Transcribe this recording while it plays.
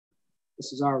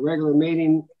This is our regular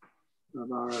meeting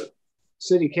of our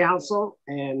city council.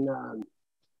 And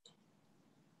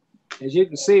as you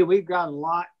can see, we've got a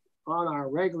lot on our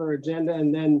regular agenda.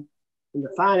 And then in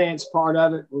the finance part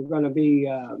of it, we're going to be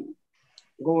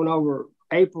going over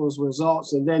April's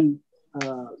results and then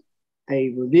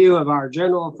a review of our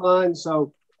general fund.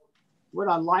 So what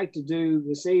I'd like to do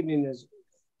this evening is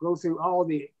go through all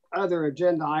the other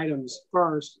agenda items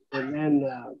first, and then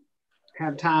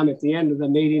have time at the end of the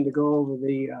meeting to go over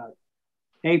the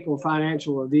April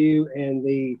financial review and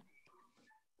the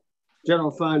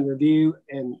general fund review.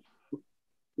 And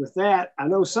with that, I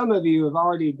know some of you have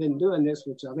already been doing this,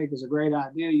 which I think is a great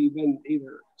idea. You've been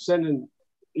either sending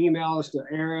emails to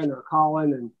Aaron or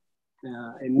Colin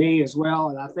and me as well.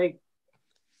 And I think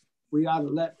we ought to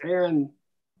let Aaron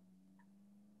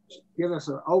give us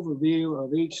an overview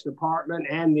of each department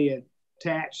and the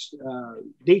attached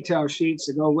detail sheets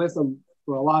that go with them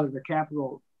for a lot of the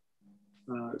capital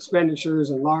expenditures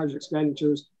and large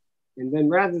expenditures. And then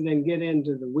rather than get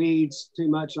into the weeds too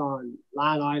much on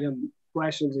line item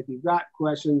questions, if you've got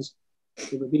questions,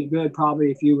 it would be good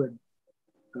probably if you would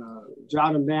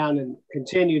jot them down and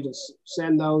continue to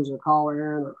send those or call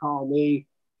Aaron or call me,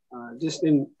 just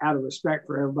out of respect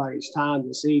for everybody's time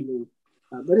this evening.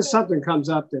 But if something comes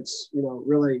up that's,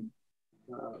 really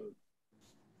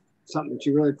something that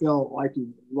you really feel like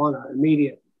you want an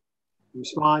immediate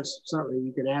response, certainly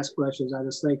you can ask questions. I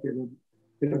just think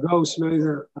it'll go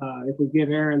smoother if we give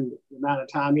Aaron the amount of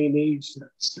time he needs to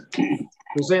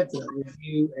present the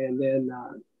review, and then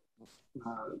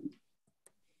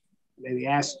maybe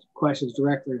ask questions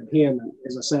directly of him. And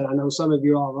as I said, I know some of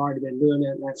you all have already been doing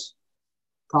it, and that's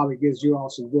probably gives you all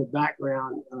some good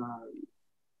background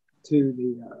to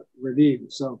the review.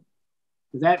 So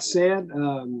with that said,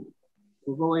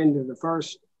 we'll go into the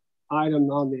first item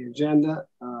on the agenda.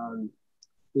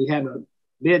 We have a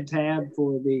bid tab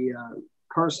for the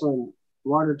Kirtland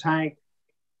water tank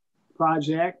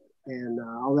project, and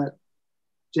I'll let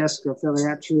Jessica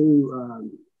Filiatru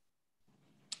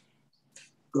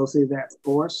go through that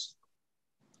for us.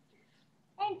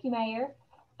 Thank you, Mayor.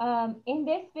 In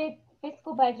this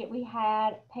fiscal budget, we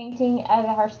had painting of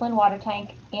the Kirtland water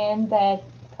tank in the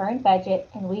current budget,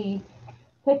 and we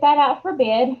put that out for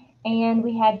bid, and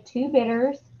we had two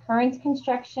bidders, Currents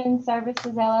Construction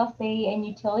Services LLC and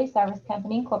Utility Service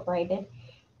Company Incorporated.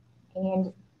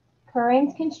 And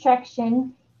Currents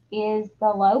Construction is the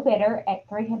low bidder at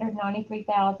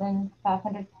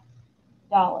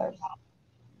 $393,500.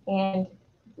 And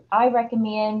I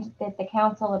recommend that the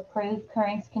council approve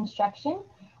Currents Construction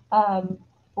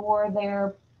for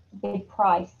their bid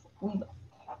price.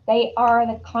 They are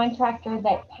the contractor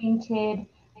that painted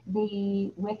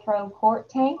the Withrow Court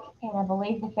tank, and I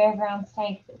believe the Fairgrounds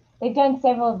tank. They've done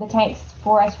several of the tanks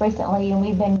for us recently, and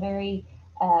we've been very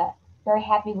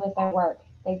happy with their work.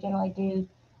 They generally do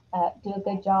a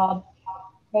good job.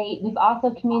 We've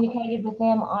also communicated with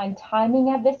them on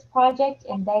timing of this project,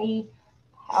 and they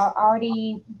are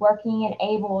already working and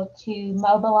able to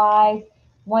mobilize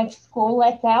once school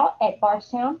lets out at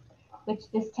Bardstown, which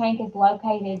this tank is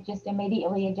located just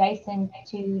immediately adjacent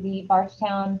to the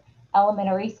Bardstown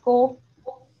Elementary School.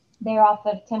 They're off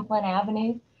of Templin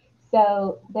Avenue.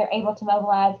 So they're able to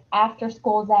mobilize after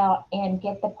school's out and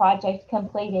get the project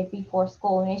completed before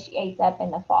school initiates up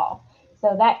in the fall.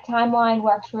 So that timeline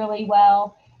works really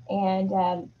well, and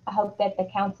I hope that the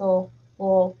council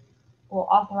will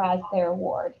authorize their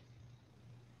award.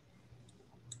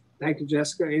 Thank you,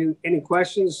 Jessica. Any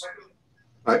questions?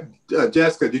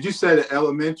 Jessica, did you say the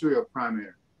elementary or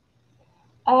primary?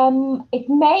 It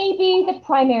may be the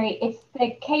primary. It's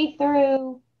the K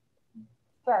through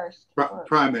first.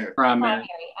 Primary.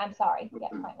 I'm sorry. Yeah,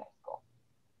 primary school.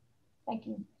 Thank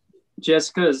you.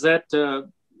 Jessica, is that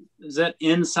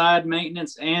inside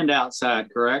maintenance and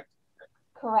outside, correct?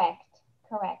 Correct.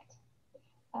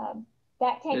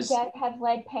 That tank does have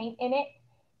lead paint in it,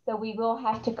 so we will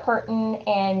have to curtain,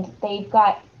 and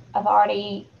I've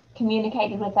already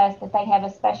communicated with us that they have a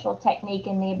special technique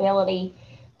and the ability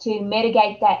to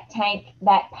mitigate that paint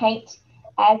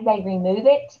as they remove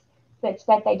it, such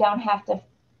that they don't have to,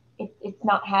 it's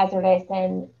not hazardous,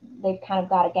 and they've kind of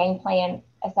got a game plan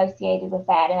associated with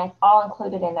that, and that's all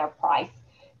included in their price.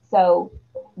 So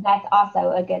that's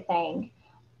also a good thing.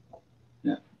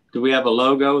 Yeah. Do we have a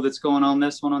logo that's going on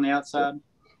this one on the outside?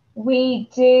 We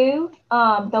do.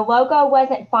 The logo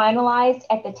wasn't finalized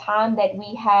at the time that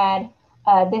we had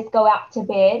this go out to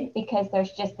bid, because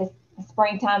there's just this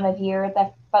springtime of year.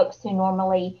 The folks who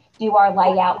normally do our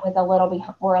layout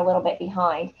were a little bit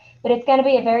behind, but it's going to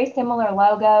be a very similar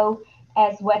logo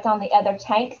as what's on the other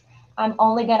tanks. I'm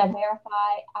only going to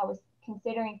verify. I was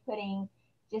considering putting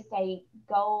just a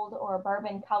gold or a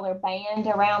bourbon color band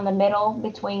around the middle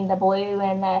between the blue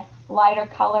and the lighter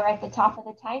color at the top of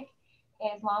the tank.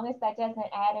 As long as that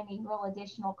doesn't add any real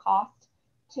additional cost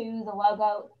to the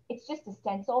logo, it's just a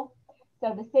stencil.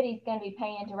 So the city's going to be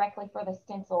paying directly for the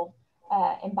stencil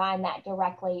and buying that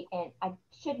directly. And I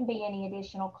shouldn't be any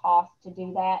additional cost to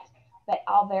do that, but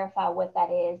I'll verify what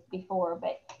that is before.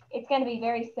 But it's going to be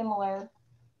very similar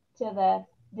to the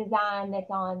design that's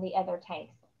on the other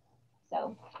tanks.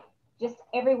 So just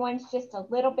everyone's just a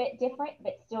little bit different,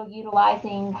 but still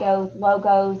utilizing those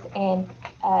logos and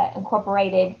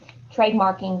incorporated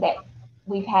trademarking that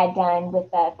we've had done with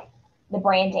the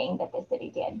branding that the city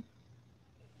did.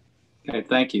 Okay,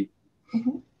 thank you.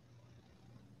 Mm-hmm.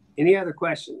 Any other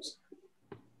questions?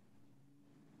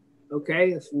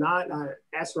 Okay, if not, I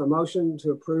ask for a motion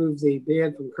to approve the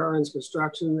bid from Curran's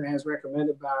Construction as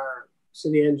recommended by our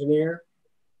city engineer.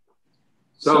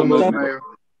 So moved, Mayor.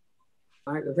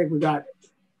 All right, I think we got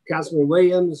Councilman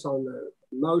Williams on the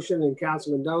motion and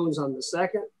Councilman Dones on the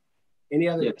second. Any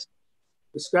other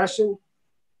discussion?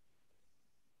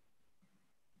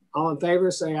 All in favor,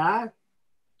 say aye.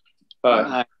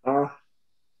 Aye.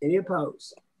 Any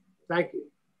opposed? Thank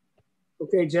you.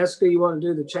 Okay, Jessica, you want to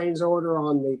do the change order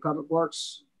on the Public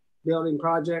Works building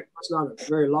project? It's not a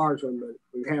very large one, but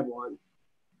we have one.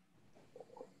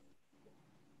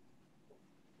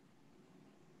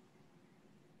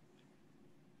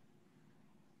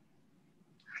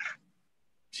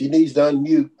 She needs to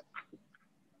unmute.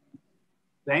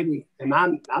 Maybe, and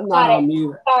I'm not on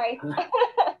mute. Sorry.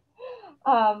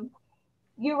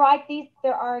 You're right.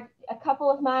 There are a couple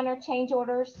of minor change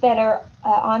orders that are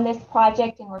on this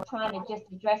project, and we're trying to just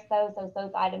address those as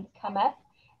those items come up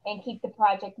and keep the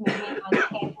project moving on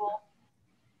schedule.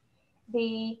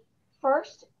 The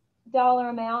first dollar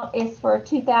amount is for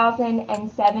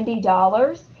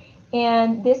 $2,070,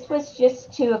 and this was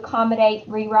just to accommodate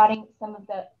rerouting some of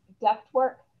the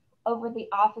ductwork over the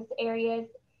office areas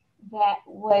that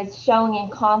was showing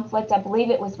in conflict. I believe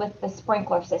it was with the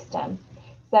sprinkler system.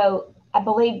 So I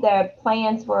believe the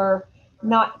plans were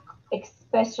not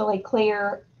especially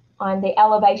clear on the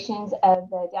elevations of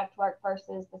the ductwork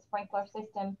versus the sprinkler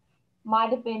system. Might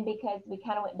have been because we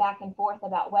kind of went back and forth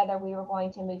about whether we were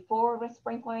going to move forward with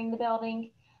sprinklering the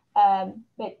building.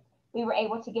 But we were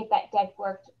able to get that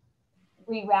ductwork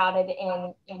rerouted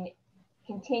and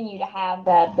continue to have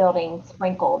the building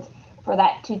sprinkled for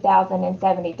that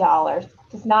 $2,070.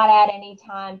 Does not add any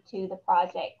time to the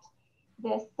project.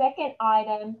 The second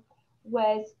item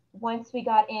was once we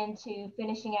got into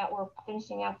finishing out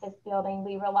this building,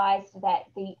 we realized that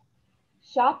the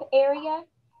shop area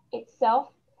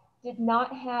itself did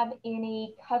not have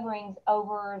any coverings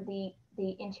over the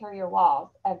interior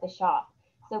walls of the shop.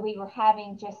 So we were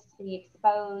having just the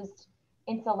exposed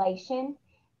insulation.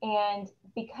 And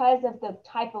because of the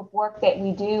type of work that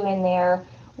we do in there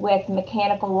with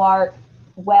mechanical work,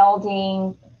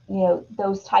 welding,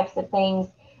 those types of things,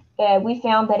 we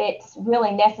found that it's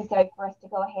really necessary for us to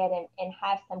go ahead and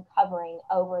have some covering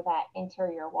over that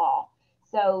interior wall.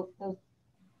 So the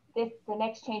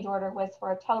next change order was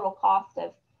for a total cost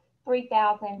of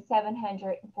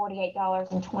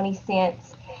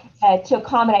 $3,748.20 to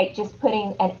accommodate just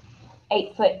putting an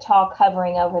 8-foot tall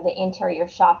covering over the interior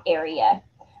shop area.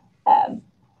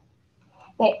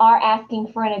 They are asking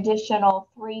for an additional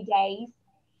 3 days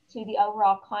to the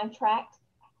overall contract.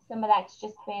 Some of that's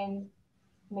just been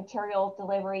material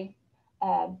delivery.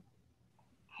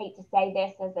 Hate to say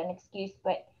this as an excuse,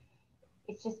 but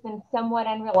it's just been somewhat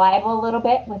unreliable a little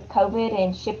bit with COVID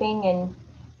and shipping and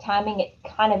timing. It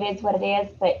kind of is what it is,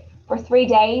 but for 3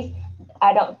 days,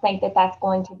 I don't think that that's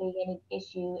going to be any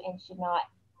issue and should not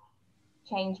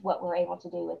change what we're able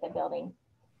to do with the building.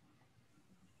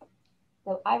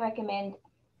 So I recommend,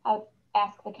 I'll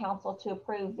ask the council to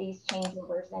approve these change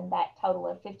orders and that total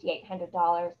of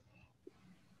 $5,800,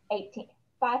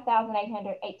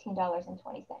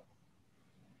 $5,818.20.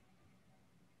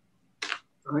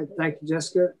 All right, thank you,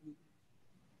 Jessica.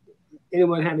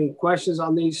 Anyone have any questions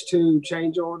on these two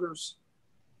change orders?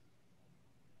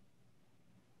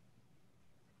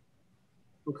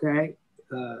 Okay,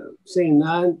 seeing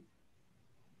none,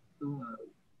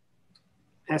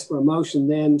 ask for a motion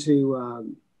then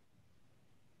to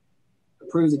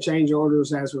approve the change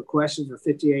orders as requested for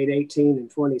 $5,818 and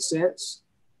 20 cents.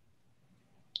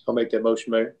 I'll make that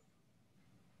motion, Mayor.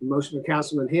 Motion by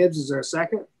Councilman Hibbs. Is there a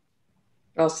second?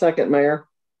 I'll second, Mayor.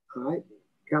 All right,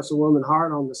 Councilwoman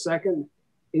Hart on the second.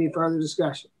 Any further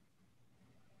discussion?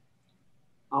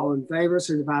 All in favor,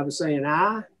 signify by saying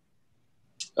aye.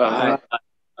 Aye.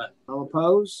 All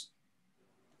opposed?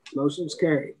 Motion's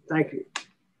carried. Thank you.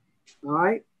 All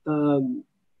right.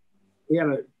 we have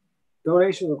a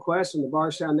donation request from the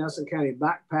Bardstown Nelson County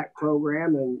Backpack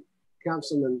Program, and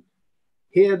Councilman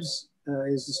Hibbs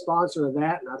is the sponsor of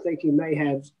that. And I think he may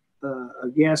have a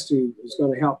guest who is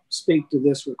going to help speak to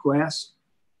this request.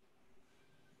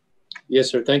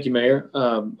 Yes, sir. Thank you, Mayor.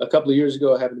 A couple of years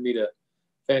ago, I happened to meet a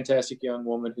fantastic young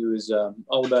woman who is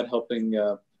all about helping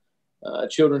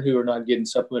children who are not getting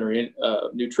supplementary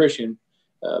nutrition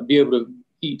be able to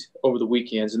eat over the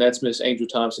weekends. And that's Miss Angel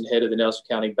Thompson, head of the Nelson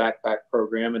County Backpack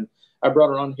Program. And I brought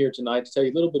her on here tonight to tell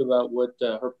you a little bit about what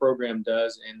her program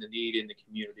does and the need in the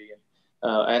community. And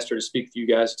I asked her to speak to you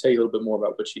guys to tell you a little bit more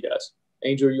about what she does.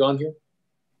 Angel, are you on here?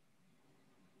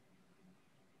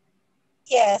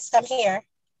 Yes, I'm here.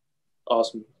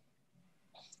 Awesome.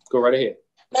 Go right ahead.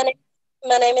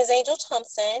 My name is Angel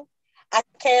Thompson. I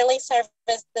currently serve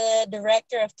as the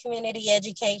Director of Community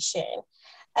Education.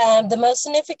 The most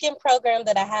significant program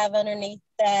that I have underneath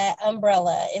that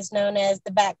umbrella is known as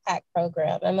the Backpack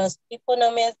Program, and most people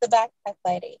know me as the Backpack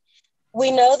Lady.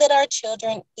 We know that our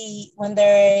children eat when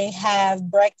they have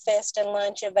breakfast and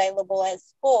lunch available at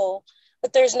school,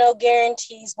 but there's no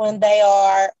guarantees when they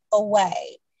are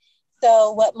away.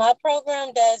 So what my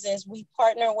program does is we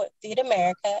partner with Feed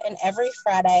America, and every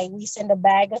Friday we send a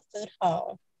bag of food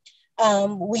home.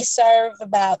 We serve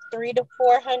about 300 to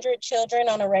 400 children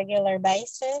on a regular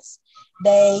basis.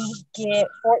 They get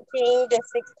 14 to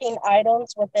 16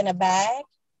 items within a bag,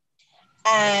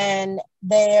 and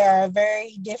they are a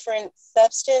very different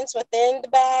substance within the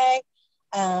bag,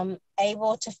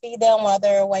 able to feed them while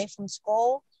they're away from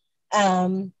school.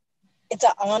 It's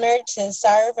an honor to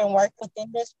serve and work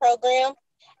within this program,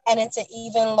 and it's an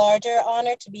even larger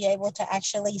honor to be able to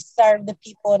actually serve the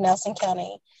people of Nelson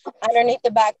County. Underneath the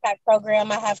Backpack Program,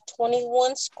 I have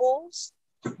 21 schools.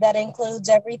 That includes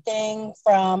everything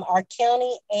from our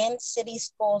county and city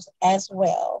schools as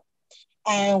well.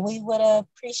 And we would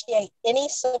appreciate any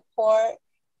support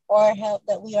or help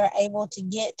that we are able to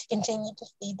get to continue to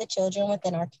feed the children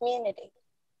within our community.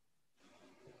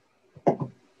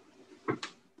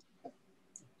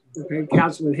 Okay,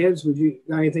 Councilman Hibbs, would you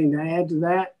got anything to add to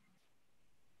that?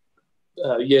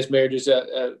 Yes, Mayor. Just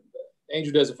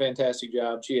Angel does a fantastic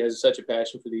job. She has such a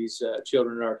passion for these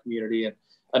children in our community, and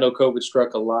I know COVID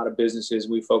struck a lot of businesses,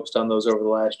 and we focused on those over the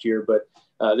last year. But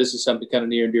this is something kind of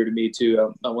near and dear to me too.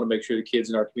 I want to make sure the kids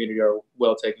in our community are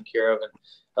well taken care of, and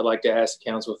I'd like to ask the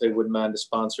council if they wouldn't mind to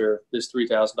sponsor this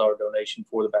 $3,000 donation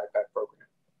for the Backpack Program.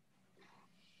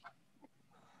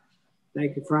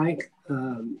 Thank you, Frank.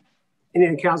 Any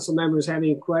of the council members have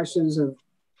any questions of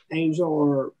Angel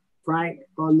or Frank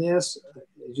on this?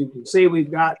 As you can see, we've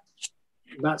got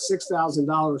about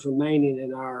 $6,000 remaining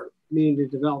in our community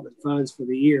development funds for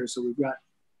the year. So we've got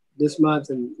this month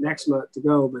and next month to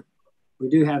go, but we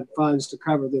do have funds to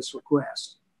cover this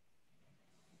request.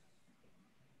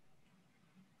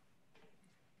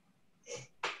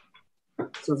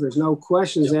 So if there's no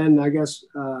questions, then I guess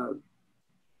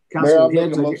Councilman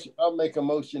Hibbs, I'll make a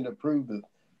motion to approve the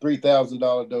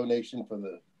 $3,000 donation for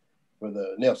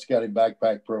the Nelson County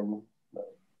Backpack Program. All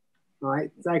right,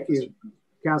 thank you,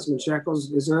 Councilman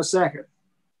Shekels. Is there a second?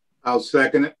 I'll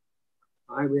second it.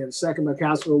 All right, we have a second by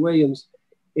Councilman Williams.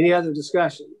 Any other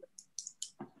discussion?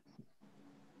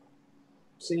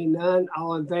 Seeing none,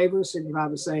 all in favor, signify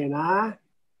by saying aye.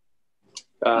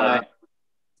 Aye.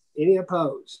 Any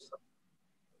opposed?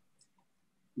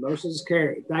 Motion is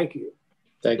carried. Thank you.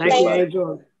 Thank you, you,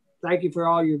 Angel. Thank you for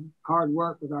all your hard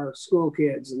work with our school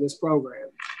kids in this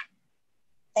program.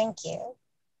 Thank you.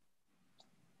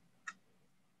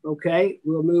 Okay,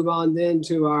 we'll move on then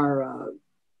to our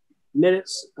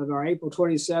minutes of our April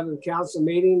 27th council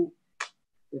meeting.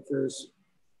 If there's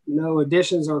no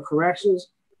additions or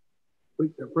corrections, we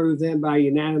can approve them by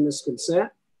unanimous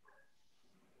consent.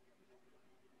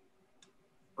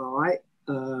 All right.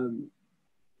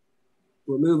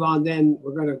 We'll move on then.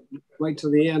 We're going to wait till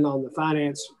the end on the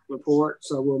finance report.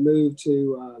 So we'll move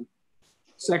to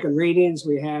second readings.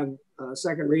 We have a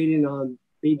second reading on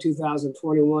B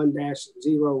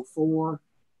 2021-04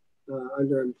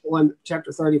 under employment,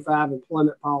 Chapter 35,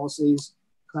 Employment Policies,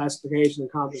 Classification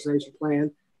and Compensation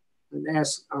Plan. And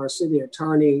ask our city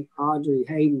attorney, Audrey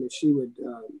Hayden, if she would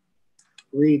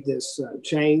read this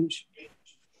change.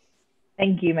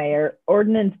 Thank you, Mayor.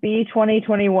 Ordinance B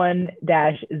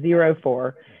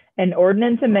 2021-04, an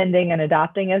ordinance amending and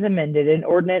adopting as amended an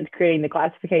ordinance creating the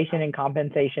classification and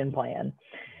compensation plan.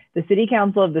 The City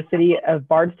Council of the City of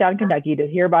Bardstown, Kentucky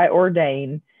does hereby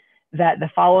ordain that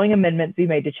the following amendments be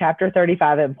made to Chapter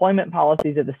 35 Employment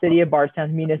Policies of the City of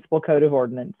Bardstown's Municipal Code of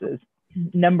Ordinances.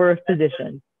 Number of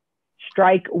positions.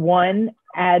 Strike 1,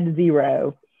 add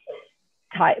 0.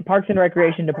 Parks and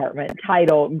Recreation Department.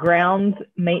 Title, Grounds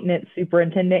Maintenance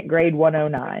Superintendent, grade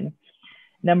 109.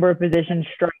 Number of positions,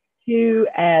 strike 2,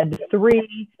 add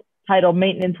 3. Title,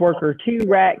 Maintenance Worker 2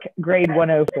 Rec, grade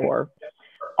 104.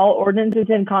 All ordinances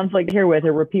in conflict herewith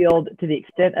are repealed to the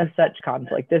extent of such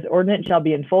conflict. This ordinance shall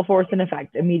be in full force and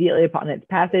effect immediately upon its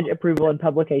passage, approval, and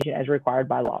publication as required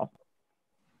by law.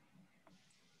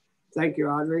 Thank you,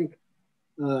 Audrey.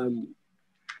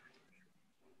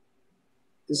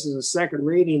 This is a second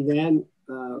reading then.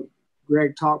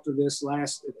 Greg talked to this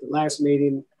at the last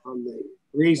meeting on the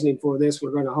reasoning for this.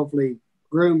 We're going to hopefully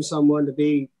groom someone to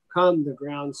become the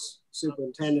grounds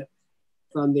superintendent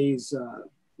from these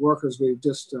workers we've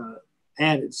just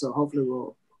added. So hopefully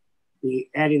we'll be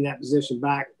adding that position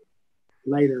back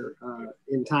later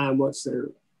in time once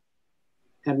they're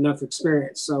had enough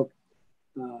experience. So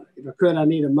if I could, I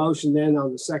need a motion then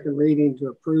on the second reading to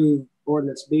approve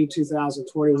ordinance B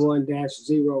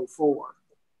 2021-04.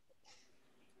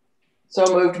 So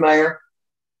moved, Mayor.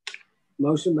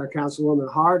 Motion by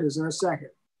Councilwoman Hart. Is there a second?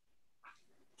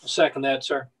 I'll second that,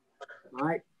 sir. All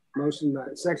right.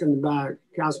 Seconded by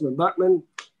Councilman Buckman.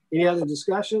 Any other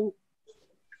discussion?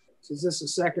 Since this is a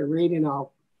second reading,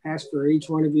 I'll ask for each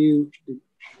one of you to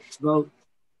vote.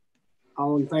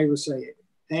 All in favor say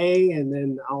A, and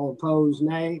then all opposed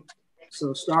nay.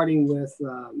 So starting with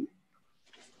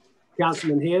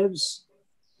Councilman Hibbs.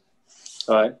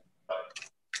 Aye.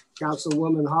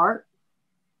 Councilwoman Hart.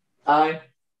 Aye.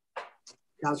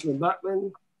 Councilman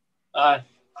Buckman. Aye.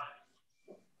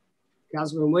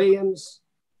 Councilman Williams.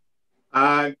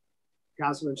 Aye.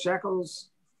 Councilman Shekels.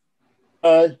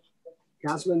 Aye.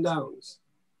 Councilman Dones.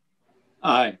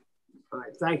 Aye. All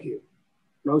right, thank you.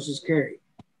 Motion's carried.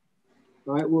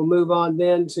 All right, we'll move on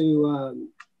then to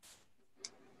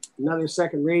another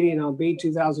second reading on B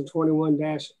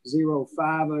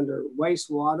 2021-05 under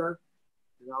wastewater.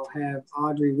 And I'll have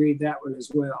Audrey read that one as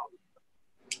well.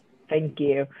 Thank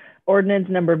you. Ordinance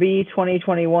number B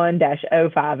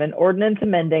 2021-05, an ordinance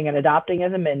amending and adopting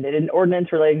as amended an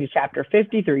ordinance relating to Chapter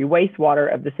 53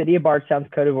 wastewater of the City of Bardstown's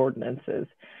Code of Ordinances.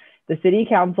 The City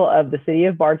Council of the City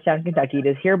of Bardstown, Kentucky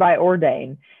does hereby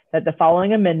ordain that the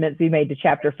following amendments be made to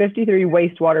Chapter 53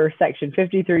 wastewater, Section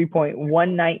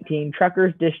 53.119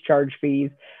 truckers' discharge fees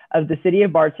of the City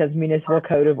of Bardstown's Municipal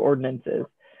Code of Ordinances.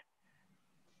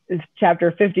 It's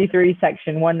Chapter 53,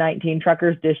 Section 119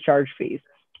 truckers' discharge fees.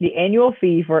 The annual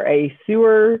fee for a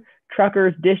sewer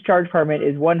trucker's discharge permit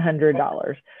is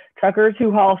 $100. Truckers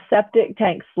who haul septic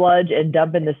tank sludge and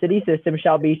dump in the city system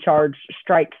shall be charged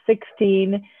strike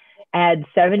 16, add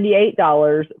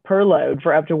 $78 per load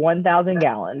for up to 1,000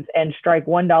 gallons, and strike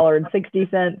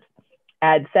 $1.60,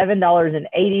 add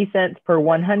 $7.80 per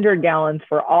 100 gallons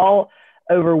for all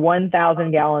over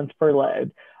 1,000 gallons per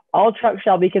load. All trucks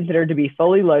shall be considered to be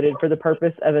fully loaded for the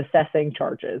purpose of assessing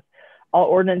charges. All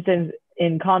ordinances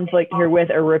in conflict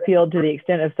herewith are repealed to the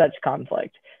extent of such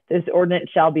conflict. This ordinance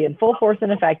shall be in full force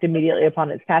and effect immediately upon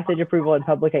its passage, approval, and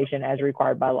publication as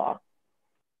required by law.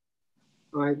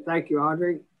 All right, thank you,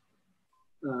 Audrey.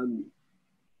 Then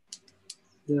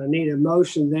I need a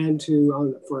motion then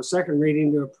for a second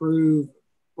reading to approve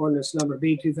ordinance number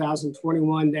B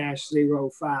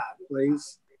 2021-05,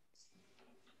 please.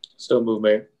 So move,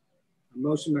 Mayor. A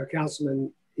motion by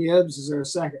Councilman Hibbs. Is there a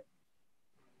second?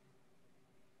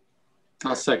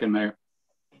 I'll second, Mayor.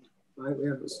 All right, we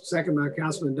have a second by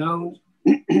Councilman Dones.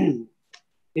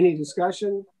 Any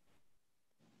discussion?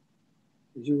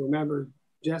 As you remember,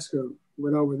 Jessica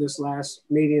went over this last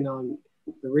meeting on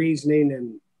the reasoning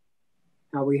and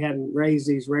how we hadn't raised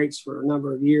these rates for a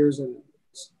number of years, and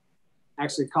it's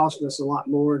actually costing us a lot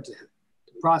more to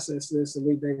process this than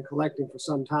we've been collecting for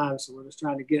some time. So we're just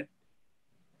trying to get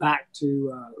back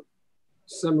to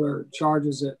similar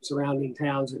charges that surrounding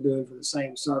towns are doing for the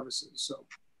same services. So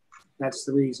that's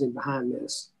the reasoning behind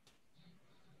this.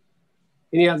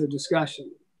 Any other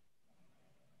discussion?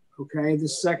 Okay,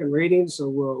 this is second reading, so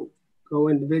we'll go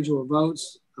individual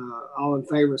votes. All in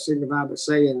favor signify by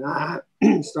saying aye,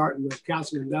 starting with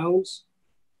Councilman Dones.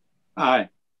 Aye.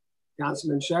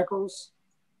 Councilman Shekels.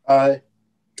 Aye.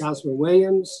 Councilman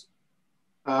Williams.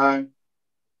 Aye.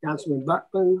 Councilman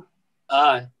Buckman.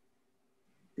 Aye.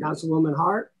 Councilwoman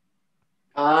Hart.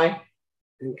 Aye.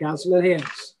 And Councilman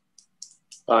Hibbs.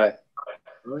 Aye.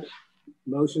 All right.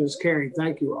 Motion is carried.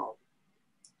 Thank you all.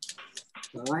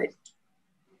 All right.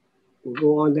 We'll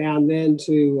go on down then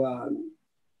to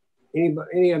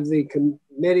any of the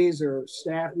committees or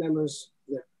staff members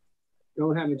that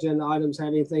don't have agenda items have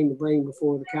anything to bring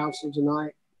before the council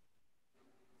tonight.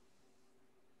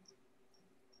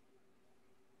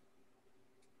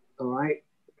 All right.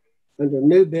 Under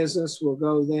new business, we'll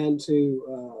go then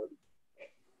to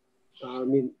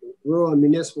rural and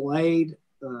municipal aid.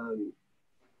 Let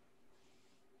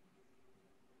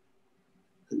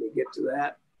me get to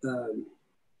that.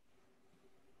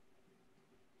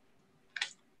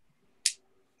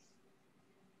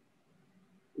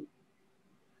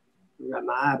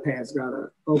 My iPad's got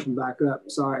to open back up.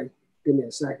 Sorry, give me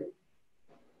a second.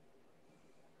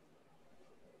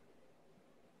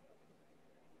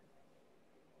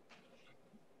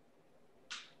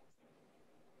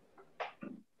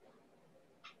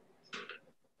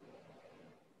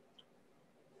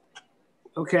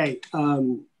 Okay.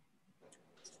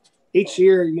 Each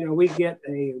year, we get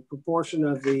a proportion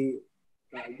of the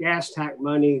gas tax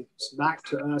money back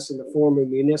to us in the form of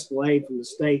municipal aid from the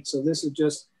state. So this is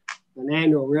just an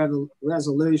annual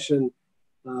resolution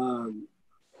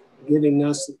giving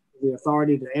us the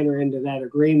authority to enter into that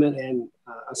agreement and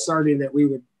asserting that we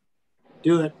would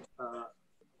do it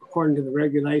according to the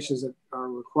regulations that are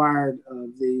required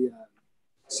of the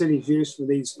city's use for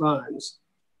these funds.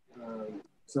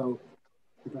 So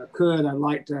if I could, I'd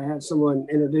like to have someone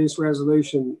introduce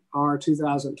resolution R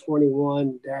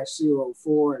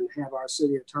 2021-04 and have our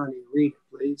city attorney read it,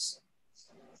 please.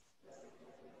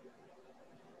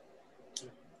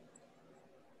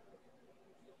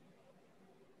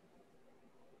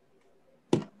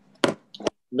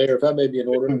 Mayor, if I may be in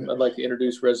order, I'd like to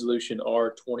introduce resolution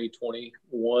R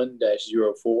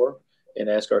 2021-04 and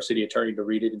ask our city attorney to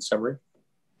read it in summary.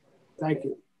 Thank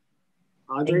you.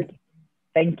 Audrey?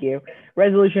 Thank you.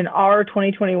 Resolution R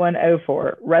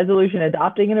 2021-04, resolution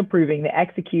adopting and approving the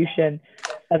execution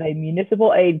of a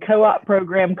municipal aid co-op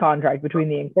program contract between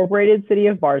the Incorporated City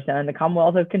of Bardstown and the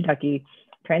Commonwealth of Kentucky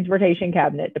Transportation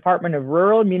Cabinet, Department of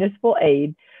Rural and Municipal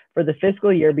Aid for the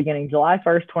fiscal year beginning July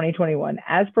 1st, 2021,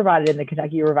 as provided in the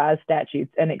Kentucky Revised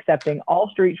Statutes, and accepting all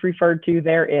streets referred to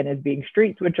therein as being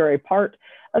streets which are a part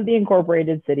of the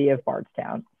Incorporated City of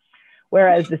Bardstown.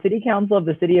 Whereas the City Council of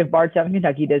the City of Bardstown,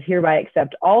 Kentucky does hereby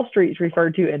accept all streets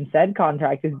referred to in said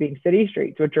contract as being city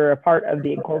streets, which are a part of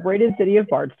the Incorporated City of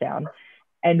Bardstown.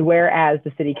 And whereas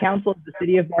the City Council of the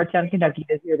City of Bardstown, Kentucky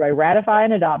does hereby ratify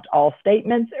and adopt all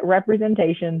statements,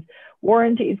 representations,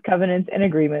 warranties, covenants, and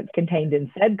agreements contained in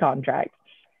said contract,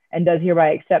 and does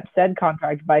hereby accept said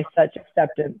contract by such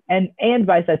acceptance, and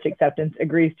by such acceptance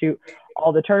agrees to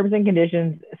all the terms and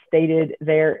conditions stated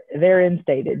therein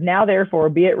stated. Now therefore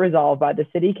be it resolved by the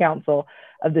City Council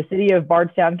of the City of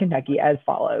Bardstown, Kentucky as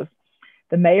follows.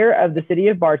 The mayor of the City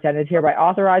of Bardstown is hereby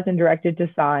authorized and directed to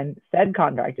sign said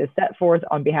contract as set forth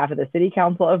on behalf of the City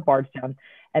Council of Bardstown,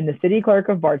 and the City Clerk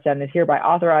of Bardstown is hereby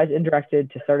authorized and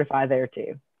directed to certify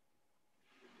thereto.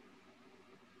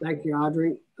 Thank you,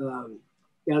 Audrey.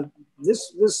 Yeah,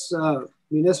 this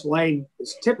municipal aid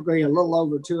is typically a little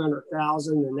over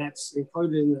 200,000, and that's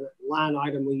included in the line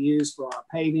item we use for our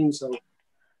paving. So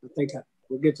I think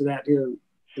we'll get to that here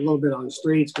a little bit on the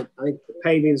streets, but I think the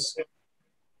paving's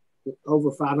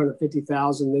over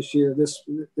 550,000 this year. This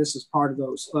is part of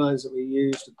those funds that we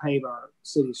use to pave our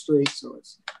city streets. So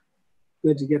it's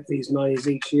good to get these monies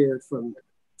each year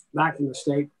back from the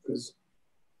state, because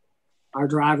our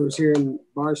drivers here in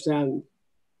Bardstown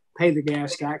pay the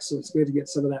gas tax, so it's good to get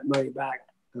some of that money back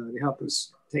to help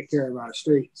us take care of our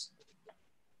streets.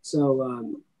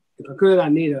 So if I could, I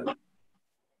need a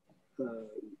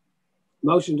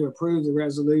motion to approve the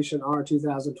resolution R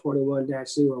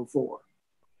 2021-04.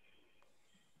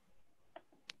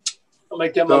 I'll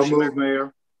make that motion. Move,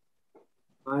 Mayor.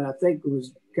 All right, I think it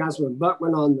was Councilman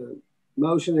Buckman on the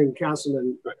motion and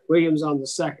Councilman Williams on the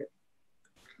second.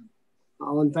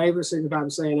 All in favor, signify by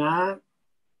saying aye.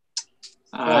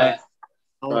 Aye.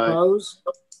 All opposed?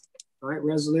 All right,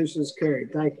 resolution is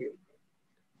carried. Thank you.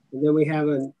 And then we have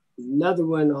another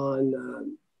one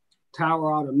on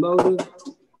Tower Automotive.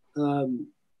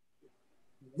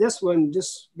 This one,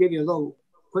 just to give you a little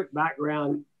quick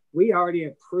background, we already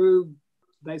approved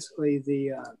basically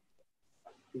the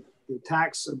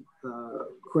tax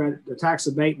credit, the tax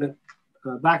abatement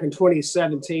back in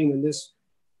 2017 when this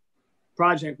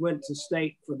project went to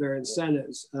state for their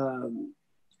incentives.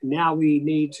 Now we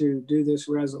need to do this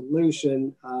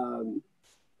resolution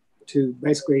to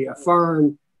basically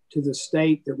affirm to the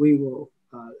state that we will,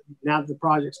 now that the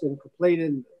project's been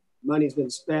completed, money's been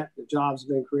spent, the jobs have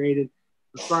been created,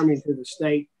 affirming to the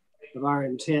state of our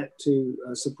intent to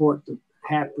support the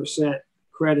 0.5%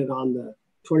 credit on the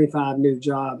 25 new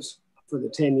jobs for the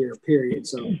 10-year period.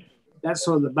 So that's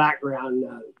sort of the background.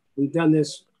 We've done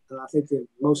this, I think the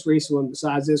most recent one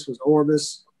besides this was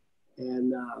Orbis,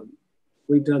 and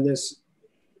we've done this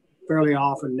fairly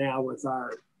often now with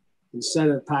our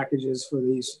incentive packages for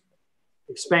these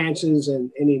expansions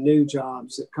and any new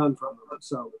jobs that come from them.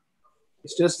 So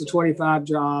it's just the 25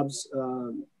 jobs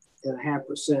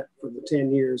for the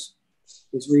 10 years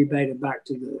is rebated back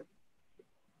to the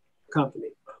company.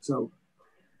 So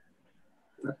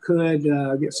if I could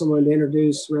get someone to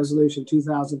introduce resolution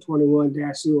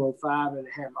 2021-05 and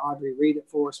have Audrey read it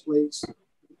for us, please.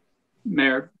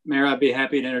 Mayor, I'd be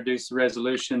happy to introduce the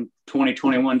resolution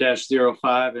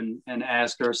 2021-05 and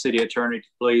ask our city attorney to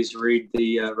please read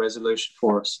the resolution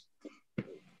for us.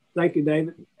 Thank you,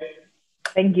 David.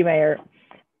 Thank you, Mayor.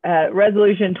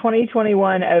 Resolution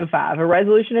 2021-05, a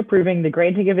resolution approving the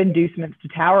granting of inducements to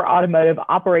Tower Automotive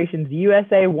Operations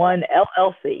USA 1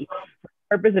 LLC for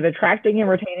the purpose of attracting and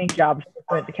retaining jobs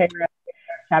pursuant to KRS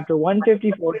Chapter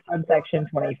 154, subsection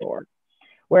 24.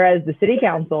 Whereas the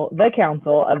council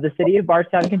of the city of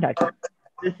Bardstown, Kentucky,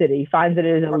 the city finds that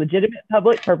it is a legitimate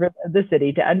public purpose of the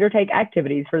city to undertake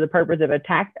activities for the purpose of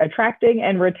attracting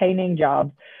and retaining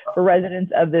jobs for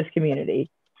residents of this community.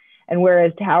 And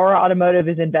whereas Tower Automotive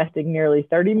is investing nearly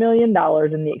 $30 million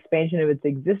in the expansion of its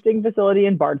existing facility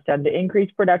in Bardstown to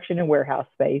increase production and warehouse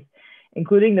space,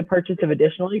 including the purchase of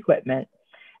additional equipment.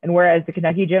 And whereas the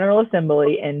Kentucky General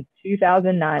Assembly in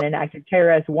 2009 enacted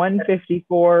KRS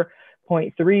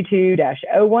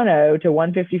 154.32-010 to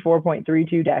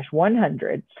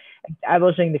 154.32-100,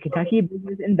 establishing the Kentucky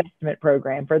Business Investment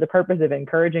Program for the purpose of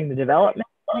encouraging the development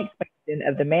and expansion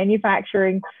of the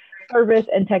manufacturing, service,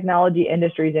 and technology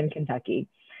industries in Kentucky.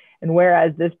 And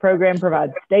whereas this program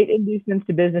provides state inducements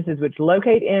to businesses which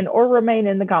locate in or remain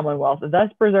in the Commonwealth,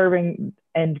 thus preserving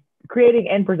and creating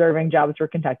and preserving jobs for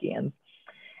Kentuckians.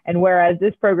 And whereas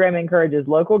this program encourages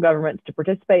local governments to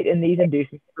participate in these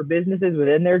inducements for businesses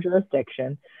within their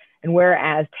jurisdiction, and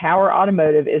whereas Tower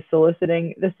Automotive is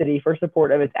soliciting the city for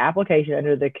support of its application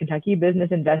under the Kentucky Business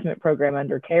Investment Program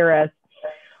under KRS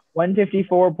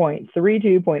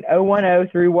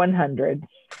 154.32.010 through 100,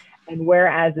 and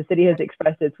whereas the city has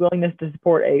expressed its willingness to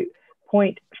support a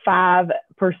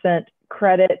 0.5%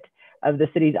 credit of the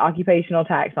city's occupational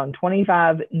tax on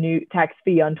 25 new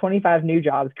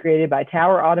jobs created by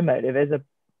Tower Automotive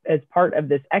as part of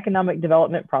this economic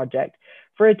development project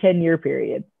for a 10-year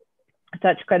period.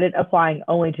 Such credit applying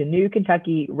only to new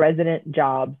Kentucky resident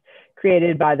jobs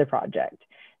created by the project.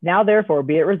 Now, therefore,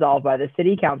 be it resolved by the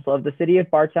City Council of the City of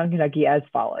Bardstown, Kentucky as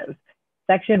follows.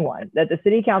 Section 1, that the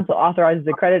City Council authorizes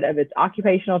the credit of its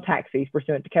occupational tax fees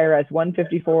pursuant to KRS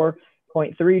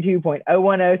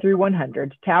 154.32.010 through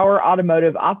 100 to Tower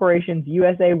Automotive Operations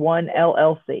USA 1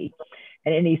 LLC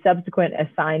and any subsequent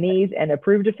assignees and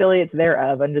approved affiliates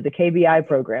thereof under the KBI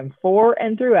program for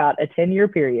and throughout a 10-year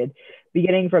period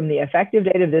beginning from the effective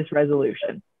date of this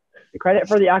resolution. The credit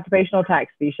for the occupational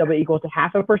tax fee shall be equal to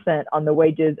 0.5% on the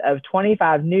wages of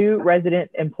 25 new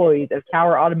resident employees of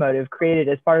Tower Automotive created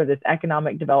as part of this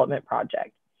economic development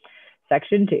project.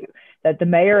 Section 2, that the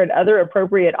mayor and other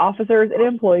appropriate officers and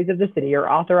employees of the city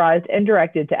are authorized and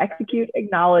directed to execute,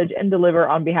 acknowledge, and deliver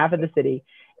on behalf of the city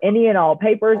any and all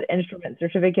papers, instruments,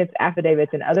 certificates,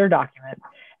 affidavits, and other documents,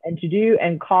 and to do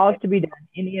and cause to be done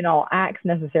any and all acts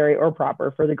necessary or proper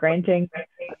for the granting of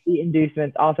the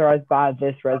inducements authorized by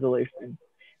this resolution.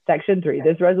 Section 3,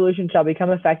 this resolution shall become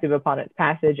effective upon its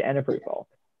passage and approval.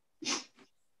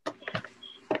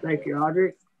 Thank you,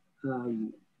 Audrey.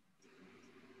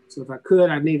 So if I could,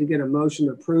 I need to get a motion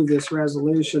to approve this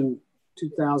resolution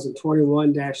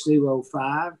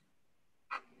 2021-05.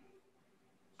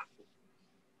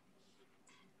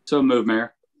 So move,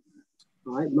 Mayor.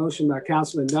 All right, motion by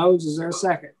Councilman Jones. Is there a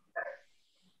second?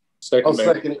 Second, I'll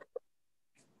Mayor. second it.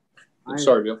 I'm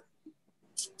sorry, Bill.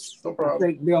 No I problem.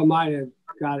 think Bill might have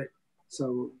got it.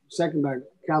 So second by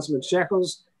Councilman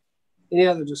Shekels. Any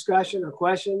other discussion or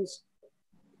questions?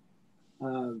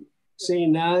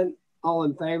 Seeing none, all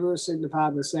in favor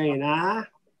signify by saying aye.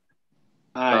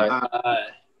 Aye. Aye.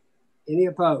 Any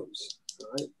opposed?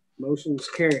 All right, motion's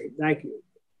carried. Thank you.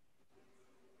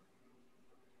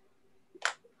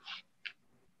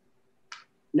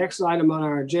 Next item on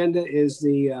our agenda is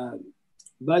the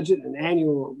budget and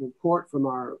annual report from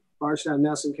our Bardstown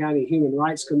Nelson County Human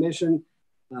Rights Commission.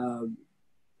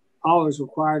 All is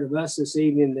required of us this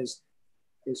evening is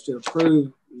to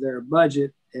approve their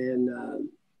budget, and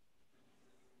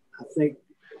I think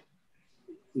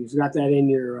you've got that in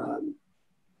your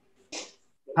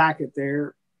packet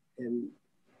there, and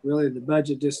really the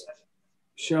budget just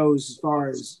shows as far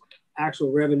as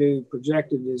actual revenue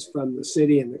projected is from the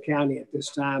city and the county at this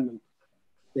time, and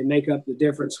they make up the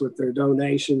difference with their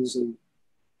donations and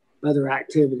other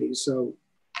activities. So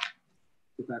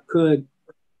if I could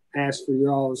ask for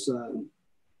your all's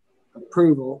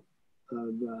approval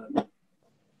of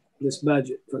this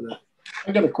budget for the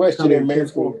I got a question there, Mayor.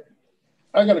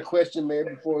 I got a question, Mayor,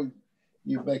 before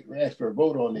you ask for a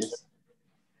vote on this.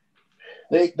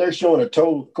 they're showing a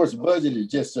total, of course, the budget is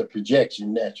just a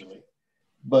projection naturally,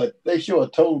 but they show a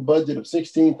total budget of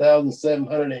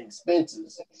 $16,700 in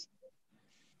expenses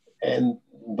and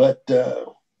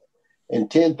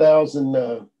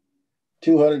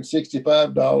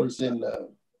 $10,265 in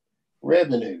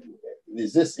revenue.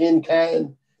 Is this in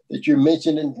kind that you're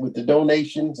mentioning with the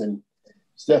donations and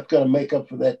stuff going to make up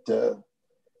for that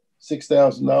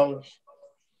 $6,000?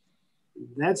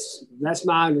 That's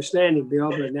my understanding,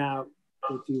 Bill. But now,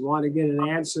 if you want to get an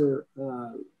answer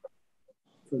from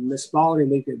Ms. Spalding,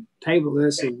 we could table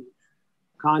this and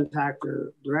contact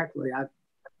her directly. I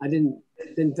didn't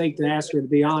think to ask her to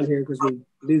be on here because we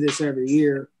do this every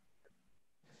year.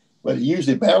 But it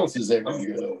usually balances every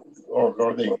year, though,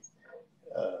 or they.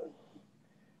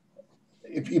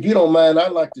 If you don't mind,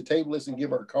 I'd like to table this and give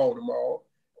her a call tomorrow,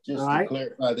 just to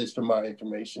clarify this for my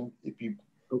information. If you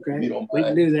don't mind, we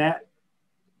can do that.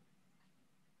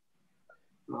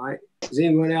 All right. Is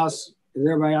everybody else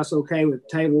okay with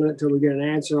tabling it until we get an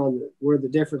answer on where the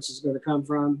difference is going to come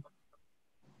from?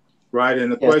 Right.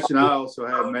 And the question I also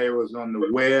had, Mayor, was on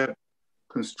the web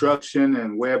construction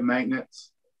and web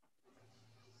maintenance.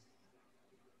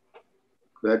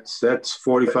 That's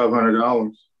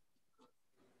 $4,500.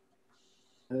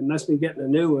 They must be getting a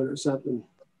new one or something.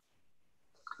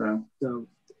 Okay. So,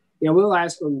 yeah, we'll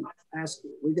ask them.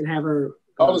 We can have her.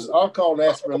 I'll call and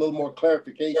ask for a little more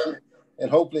clarification, and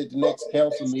hopefully at the next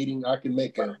council meeting, I can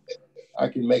make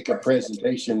a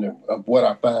presentation of what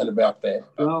I find about that.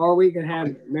 Well, or we can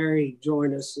have Mary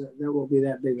join us. That won't be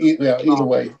that big. Either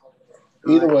way.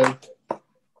 Either way.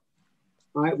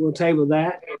 All right, we'll table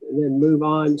that and then move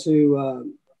on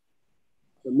to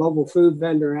the mobile food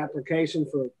vendor application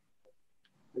for,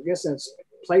 I guess that's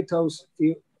Plato's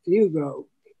Fugo.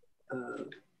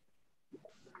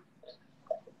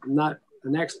 I'm not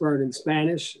an expert in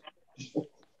Spanish,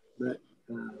 but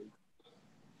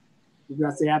you've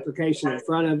got the application in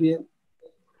front of you.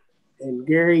 And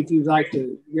Gary, if you'd like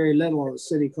to, Gary Little, the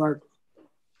city clerk,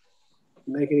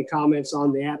 make any comments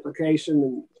on the application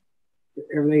and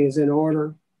everything is in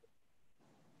order.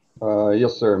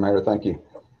 Yes, sir, Mayor, thank you.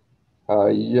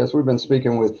 Yes, we've been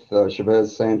speaking with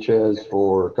Chavez Sanchez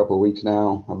for a couple of weeks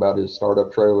now about his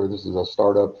startup trailer. This is a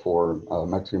startup for a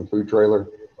Mexican food trailer,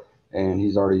 and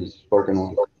he's already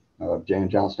spoken with Jan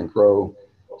Johnston Crow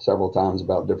several times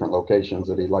about different locations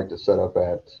that he'd like to set up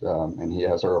at, and he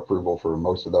has her approval for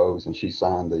most of those, and she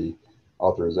signed the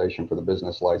authorization for the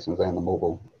business license and the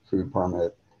mobile food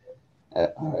permit,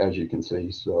 as you can see.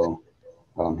 So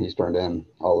he's turned in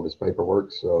all of his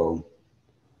paperwork, so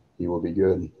he will be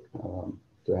good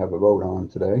to have a vote on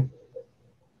today.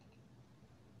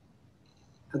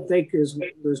 I think there's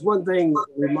one thing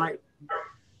we might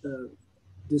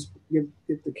just get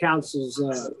the council's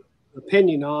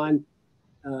opinion on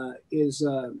is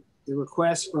the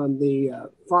request from the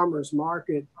farmers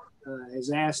market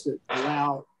is asked to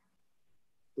allow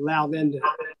them to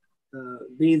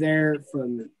be there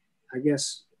from, I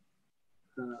guess,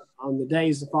 on the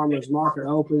days the farmers market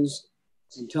opens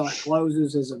until it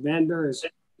closes as a vendor. Is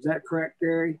that correct,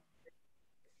 Gary?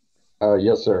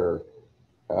 Yes, sir.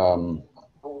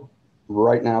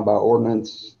 Right now, by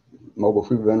ordinance, mobile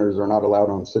food vendors are not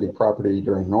allowed on city property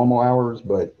during normal hours,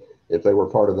 but if they were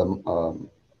part of the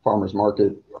Farmers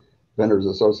Market Vendors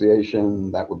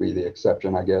Association, that would be the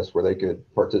exception, I guess, where they could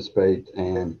participate.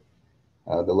 And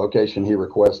the location he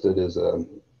requested is a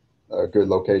good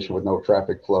location with no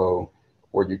traffic flow,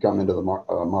 where you come into the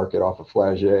market off of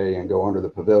Flagey and go under the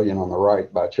pavilion on the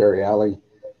right by Cherry Alley.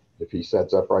 If he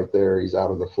sets up right there, he's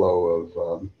out of the flow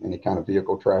of any kind of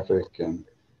vehicle traffic. And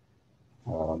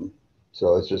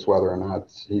so it's just whether or not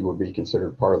he would be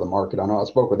considered part of the market. I know I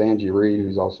spoke with Angie Reed,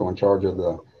 who's also in charge of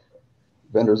the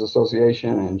Vendors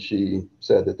Association, and she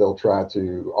said that they'll try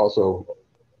to also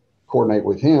coordinate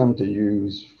with him to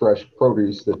use fresh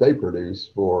produce that they produce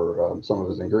for some of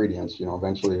his ingredients. You know,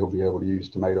 eventually he'll be able to use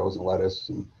tomatoes and lettuce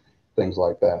and things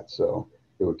like that. So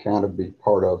it would kind of be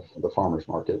part of the farmer's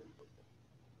market.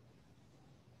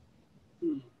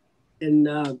 And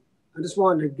I just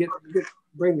wanted to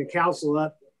bring the council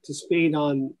up to speed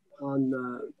on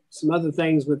some other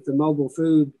things with the mobile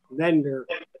food vendor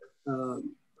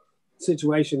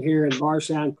situation here in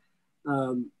Bardstown.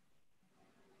 I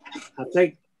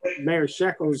think Mayor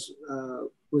Shekels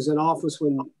was in office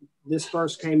when this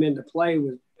first came into play.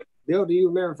 Bill, do you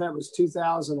remember if that was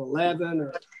 2011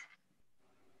 or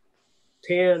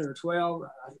 10 or 12?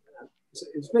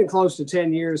 It's been close to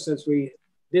 10 years since we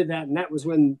did that, and that was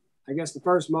when I guess the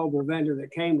first mobile vendor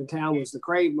that came to town was the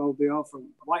Crave Mobile from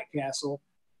White Castle.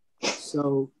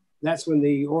 So that's when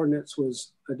the ordinance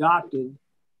was adopted.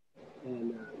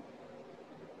 And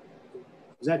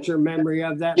Is that your memory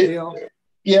of that, Bill?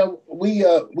 Yeah, we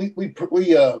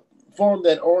formed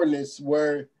that ordinance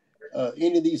where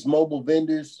any of these mobile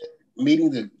vendors meeting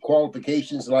the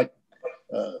qualifications like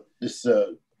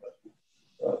Mr.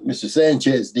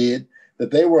 Sanchez did,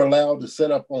 that they were allowed to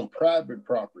set up on private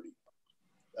property,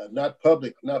 not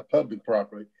public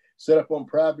property, set up on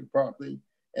private property,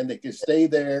 and they could stay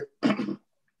there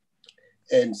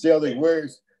and sell their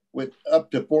wares with up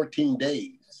to 14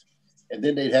 days. And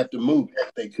then they'd have to move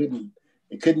it.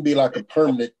 It couldn't be like a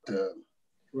permanent,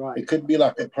 right. It couldn't be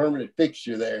like a permanent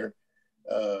fixture there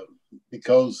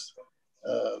because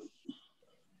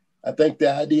I think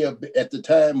the idea at the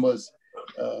time was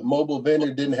mobile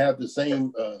vendor didn't have the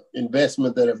same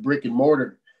investment that a brick and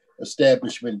mortar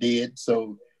establishment did.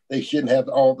 So they shouldn't have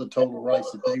all the total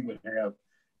rights that they would have.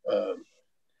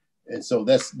 And so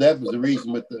that was the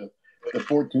reason with the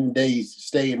 14 days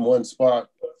stay in one spot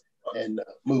and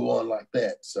move on like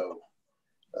that. So,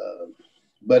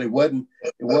 but it wasn't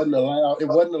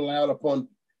allowed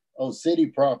on city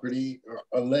property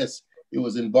unless it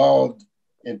was involved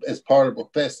as part of a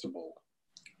festival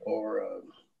or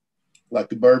like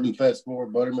the Bourbon Festival or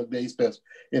Buttermilk Days Festival.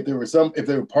 If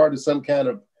they were part of some kind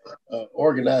of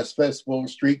organized festival,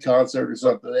 street concert or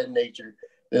something of that nature,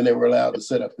 then they were allowed to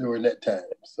set up during that time.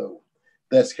 So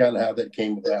that's kind of how that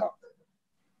came about.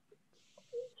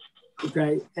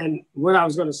 Okay, and what I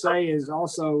was going to say is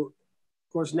also,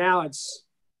 of course, now it's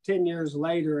 10 years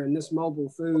later, and this mobile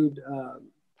food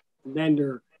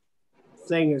vendor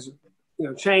thing is,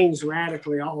 changed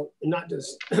radically. All not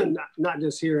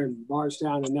just here in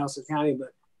Bardstown and Nelson County,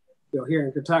 but here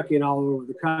in Kentucky and all over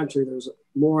the country. There's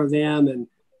more of them and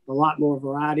a lot more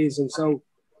varieties, and so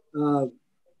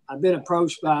I've been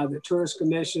approached by the Tourist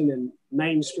Commission and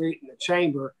Main Street and the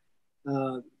Chamber.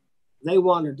 They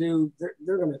want to do.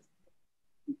 They're going to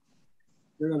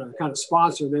kind of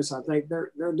sponsor this. I think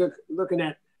they're looking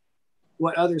at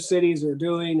what other cities are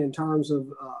doing in terms of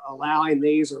allowing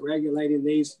these or regulating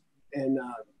these, and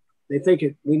they think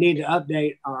we need to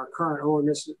update our current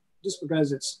ordinance just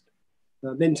because it's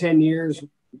been 10 years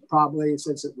probably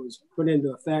since it was put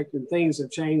into effect, and things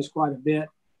have changed quite a bit.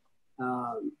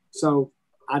 So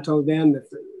I told them that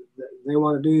they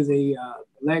want to do the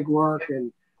legwork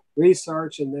and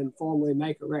research and then formally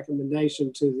make a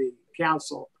recommendation to the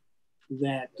council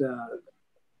that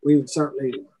we would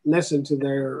certainly listen to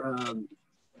their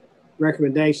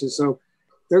recommendations. So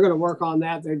they're going to work on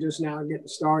that. They're just now getting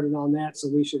started on that. So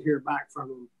we should hear back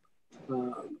from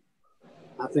them,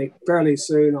 I think, fairly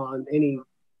soon on any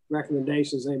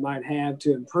recommendations they might have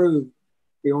to improve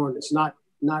the ordinance, not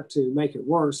to make it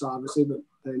worse, obviously, but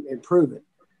improve it.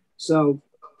 So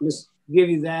just give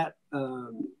you that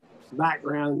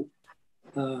background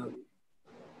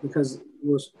because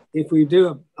if we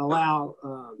do allow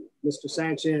Mr.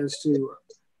 Sanchez to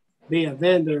be a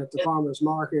vendor at the farmer's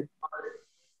market,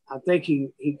 I think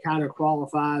he kind of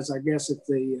qualifies, I guess, if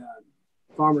the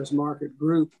farmer's market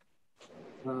group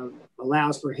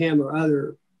allows for him or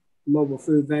other mobile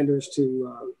food vendors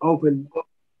to open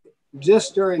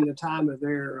just during the time of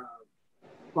their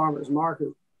farmer's market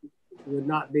would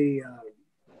not be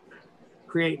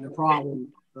creating a problem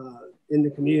in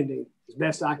the community, as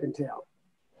best I can tell.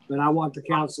 But I want the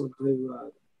council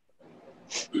to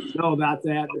know about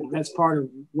that. And that's part of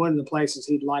one of the places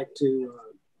he'd like to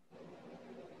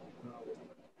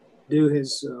do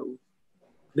his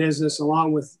business,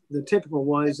 along with the typical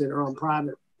ones that are on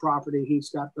private property. He's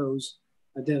got those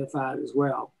identified as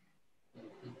well.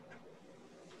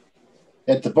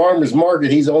 At the farmer's market,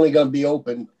 he's only going to be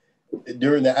open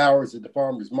during the hours that the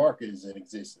farmer's market is in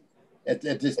existence at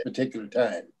this particular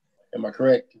time. Am I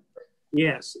correct?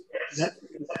 Yes.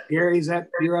 Gary, is that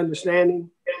your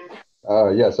understanding?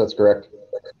 Yes, that's correct.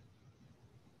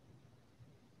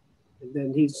 And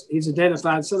then he's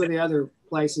identified some of the other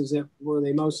places where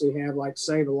they mostly have, like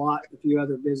Save a Lot, a few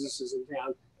other businesses in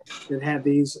town that have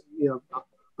these,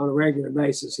 on a regular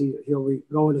basis. He'll be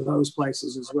going to those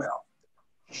places as well.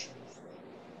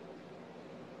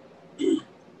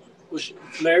 Well,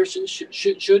 Mayor,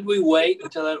 should we wait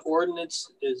until that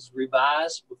ordinance is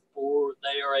revised before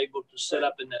they are able to set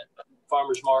up in that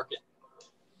farmer's market?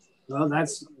 Well,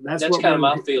 that's kind of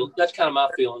my feeling. That's kind of my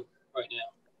feeling right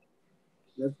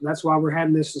now. That's why we're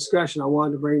having this discussion. I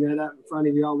wanted to bring that up in front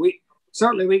of y'all. We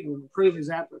can approve his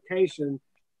application,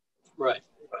 right?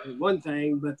 One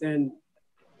thing, but then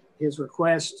his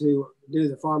request to do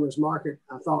the farmer's market,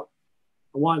 I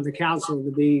wanted the council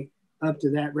to be up to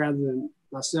that rather than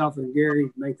myself and Gary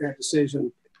make that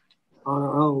decision on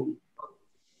our own.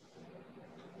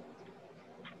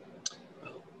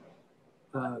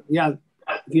 Yeah,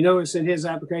 if you notice in his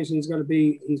application,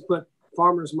 he's put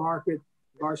farmer's market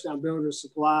Bardstown Builders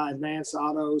Supply, Advance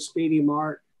Auto, Speedy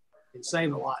Mart, and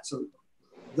Save a Lot. So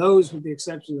those, with the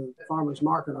exception of the farmers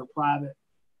market, are private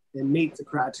and meet the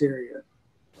criteria.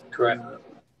 Correct.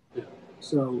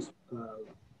 So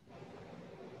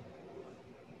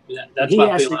that's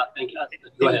my feeling. I think.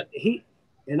 Go ahead.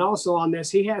 And also on this,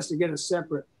 he has to get a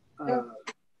separate.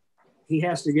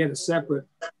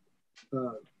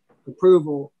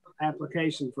 Approval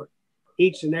application for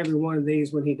each and every one of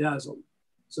these when he does them.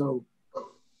 So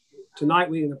tonight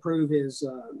we can approve his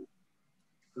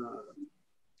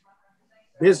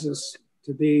business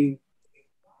to be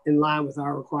in line with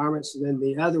our requirements. And then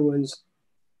the other ones,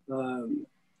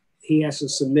 he has to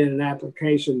submit an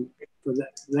application for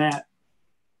that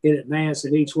in advance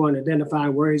of each one,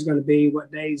 identifying where he's going to be,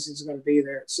 what days he's going to be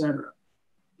there, et cetera.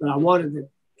 But I wanted the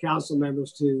council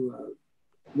members to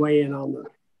weigh in on the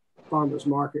farmers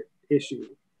market issue.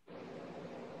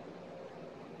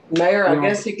 Mayor, I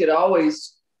guess he could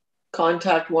always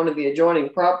contact one of the adjoining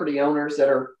property owners that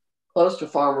are close to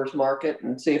farmers market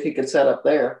and see if he could set up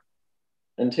there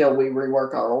until we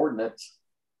rework our ordinance.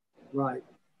 Right.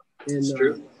 And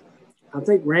I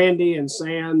think Randy and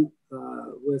Sam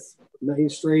with Main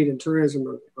Street and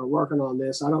Tourism are working on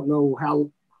this. I don't know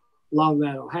how long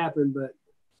that'll happen, but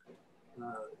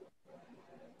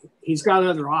he's got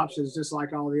other options, just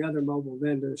like all the other mobile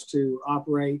vendors, to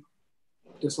operate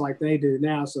just like they do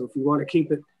now. So if you want to keep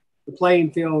the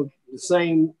playing field the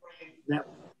same,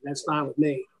 that's fine with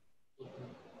me.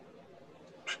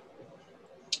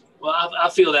 Well, I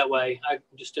feel that way. I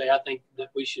think that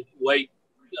we should wait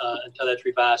until that's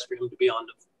revised for him to be on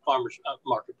the farmers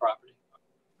market property.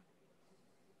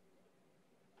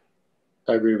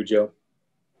 I agree with Joe.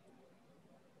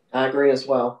 I agree as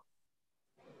well.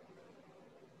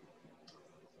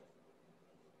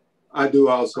 I do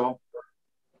also.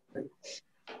 All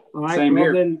right. Same well,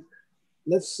 here. Then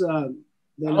let's. Then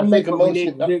I'll make a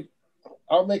motion.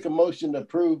 I'll make a motion to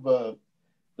approve the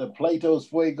Plato's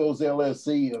Fuegos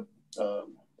LLC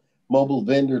mobile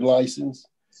vendor license,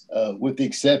 with the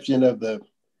exception of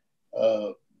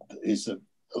it's a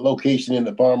location in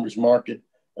the farmers market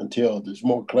until there's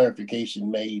more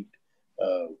clarification made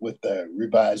with the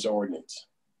revised ordinance.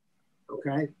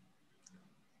 Okay.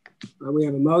 We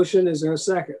have a motion. Is there a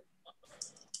second?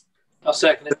 I'll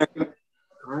second it.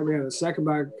 All right, we have a second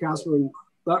by Councilman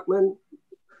Buckman,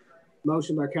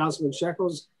 motion by Councilman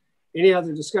Shekels. Any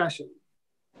other discussion?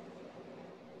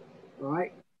 All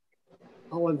right.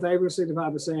 All in favor, signify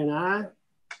by saying aye.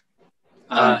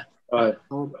 Aye. Aye.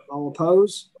 All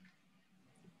opposed?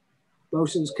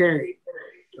 Motion's carried.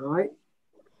 All right.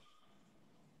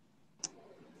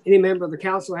 Any member of the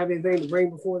council have anything to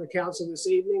bring before the council this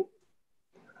evening?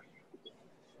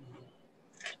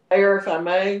 Mayor, if I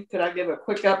may, could I give a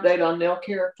quick update on nail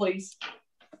care, please?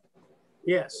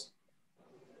 Yes.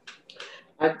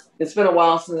 It's been a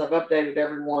while since I've updated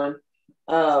everyone.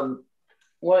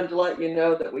 Wanted to let you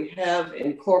know that we have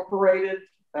incorporated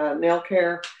nail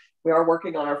care. We are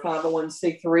working on our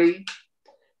 501c3.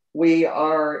 We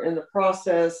are in the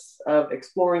process of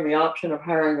exploring the option of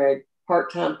hiring a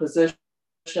part-time position,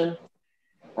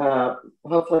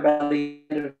 hopefully by the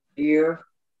end of the year.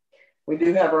 We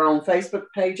do have our own Facebook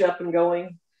page up and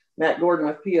going. Matt Gordon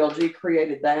with PLG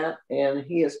created that, and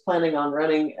he is planning on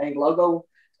running a logo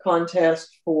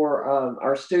contest for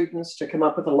our students to come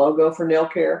up with a logo for nail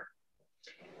care.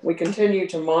 We continue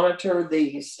to monitor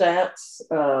the stats.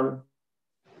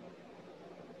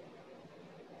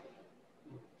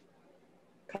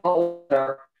 Calls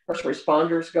our first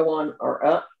responders go on are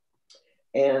up,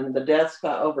 and the deaths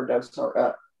by overdose are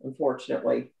up,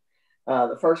 unfortunately.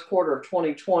 The first quarter of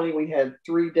 2020, we had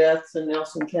 3 deaths in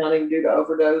Nelson County due to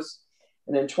overdose.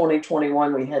 And in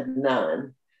 2021, we had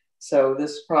 9. So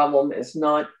this problem is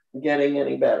not getting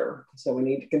any better. So we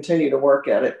need to continue to work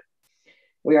at it.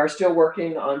 We are still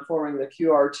working on forming the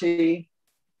QRT.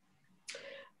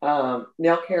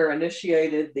 Nail Care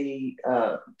initiated the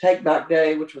Take Back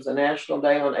Day, which was a national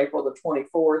day on April the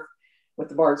 24th with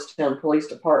the Bardstown Police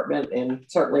Department, and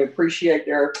certainly appreciate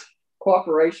their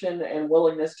cooperation and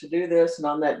willingness to do this. And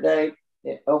on that day,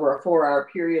 over a 4-hour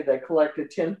period, they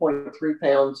collected 10.3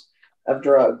 pounds of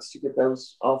drugs to get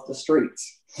those off the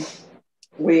streets.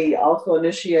 We also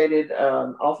initiated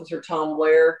Officer Tom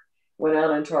Blair went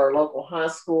out into our local high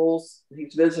schools.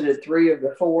 He's visited 3 of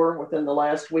the 4 within the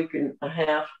last week and a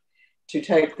half to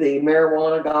take the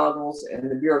marijuana goggles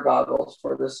and the beer goggles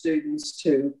for the students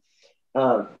to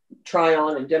try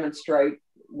on and demonstrate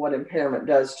what impairment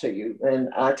does to you. And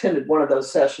I attended one of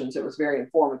those sessions. It was very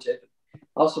informative.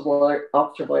 Also,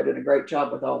 Officer Blair did a great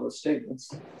job with all the students.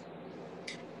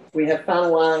 We have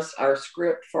finalized our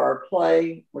script for our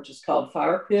play, which is called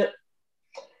Fire Pit.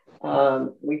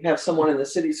 We have someone in the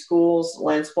city schools,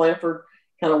 Lance Blanford,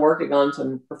 kind of working on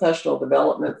some professional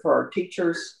development for our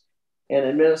teachers and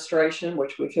administration,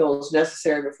 which we feel is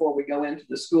necessary before we go into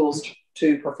the schools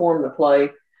to perform the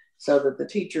play, so that the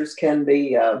teachers can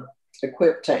be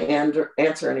equipped to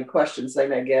answer any questions they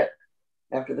may get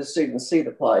after the students see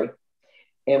the play.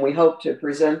 And we hope to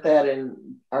present that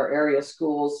in our area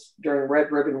schools during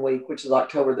Red Ribbon Week, which is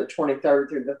October the 23rd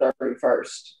through the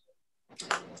 31st.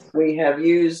 We have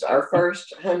used our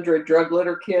first 100 drug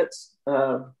litter kits,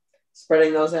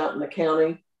 spreading those out in the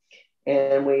county.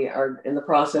 And we are in the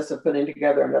process of putting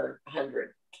together another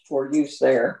 100 for use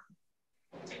there.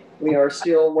 We are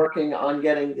still working on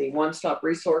getting the one-stop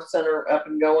resource center up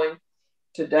and going.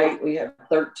 To date, we have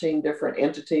 13 different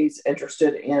entities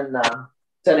interested in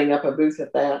setting up a booth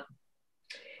at that.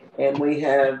 And we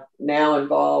have now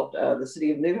involved the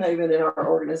city of New Haven in our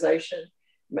organization.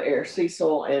 Mayor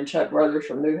Cecil and Chuck Brothers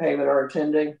from New Haven are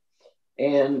attending.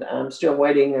 And I'm still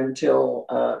waiting until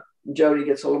Jody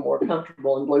gets a little more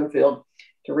comfortable in Bloomfield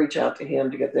to reach out to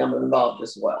him to get them involved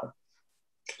as well.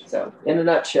 So in a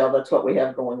nutshell, that's what we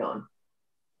have going on.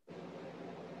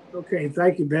 Okay,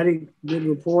 thank you, Betty. Good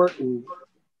report and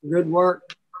good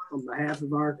work on behalf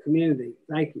of our community.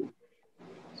 Thank you.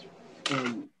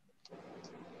 And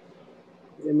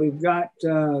we've got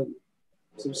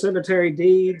some cemetery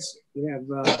deeds. We have,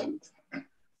 well,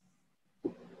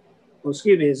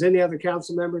 excuse me, does any other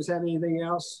council members have anything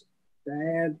else to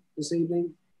add this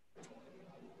evening?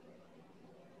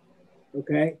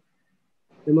 Okay.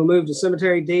 Then we'll move to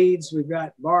cemetery deeds. We've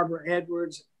got Barbara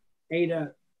Edwards,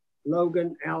 Ada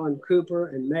Logan, Alan Cooper,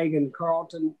 and Megan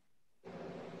Carlton,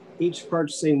 each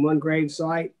purchasing one grave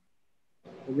site.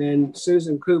 And then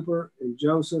Susan Cooper and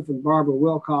Joseph and Barbara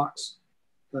Wilcox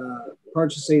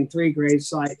purchasing 3 grave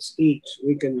sites each.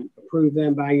 We can approve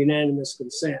them by unanimous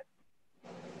consent.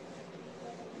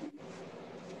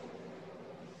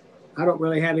 I don't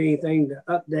really have anything to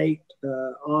update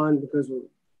on because we're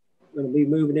going to be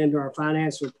moving into our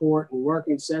finance report and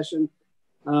working session.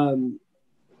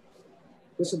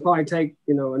 This will probably take,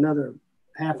 another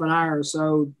half an hour or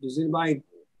so. Do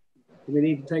we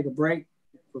need to take a break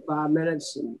for 5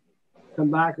 minutes and come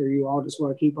back, or you all just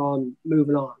want to keep on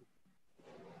moving on?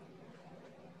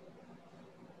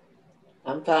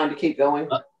 I'm fine to keep going.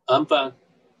 I'm fine.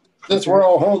 Since we're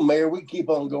all home, Mayor, we keep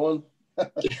on going.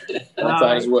 I'm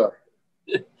fine as well.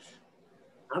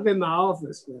 I'm in my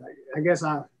office, but I guess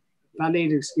if I need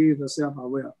to excuse myself, I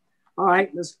will. All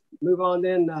right, let's move on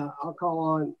then. I'll call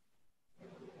on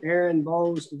Aaron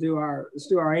Bowles to do let's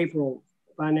do our April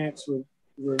finance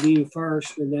review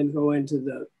first and then go into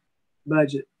the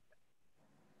budget.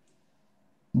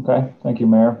 Okay, thank you,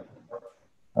 Mayor.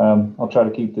 I'll try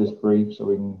to keep this brief so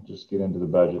we can just get into the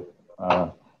budget.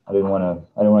 I didn't want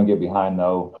to get behind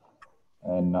though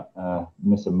and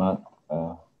miss a month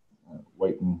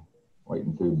waiting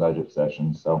through budget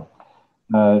sessions. So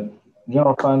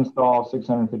general fund saw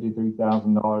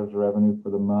 $653,000 revenue for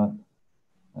the month.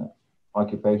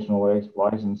 Occupational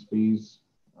license fees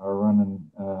are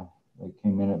running, they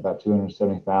came in at about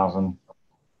 $270,000.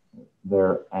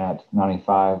 They're at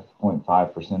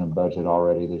 95.5% of budget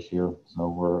already this year. So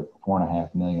we're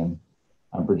 $4.5 million.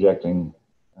 I'm projecting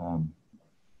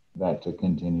that to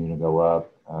continue to go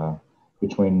up.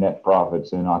 Between net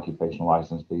profits and occupational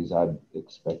license fees, I'd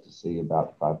expect to see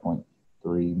about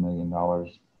 $5.3 million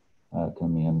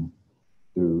come in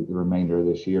through the remainder of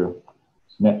this year.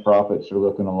 Net profits are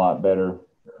looking a lot better.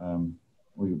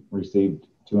 We received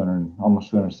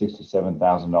almost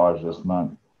 $267,000 this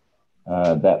month.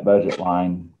 That budget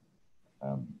line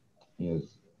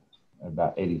is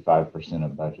about 85%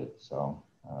 of budget. So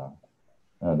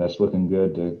that's looking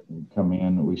good to come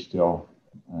in. We still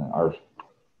are, I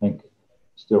think,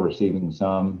 still receiving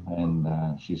some,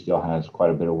 and she still has quite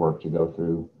a bit of work to go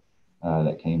through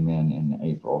that came in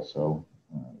April. So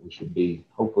we should be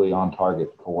hopefully on target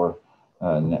for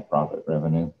net profit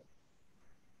revenue.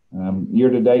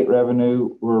 Year-to-date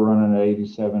revenue, we're running at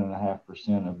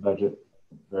 87.5% of budget.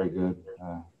 Very good,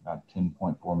 about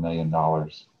 $10.4 million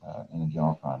in the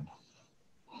general fund.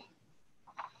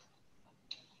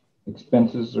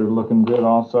 Expenses are looking good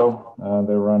also.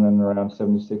 They're running around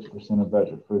 76% of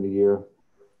budget for the year.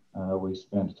 We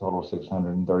spent a total of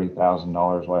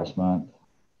 $630,000 last month.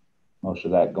 Most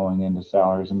of that going into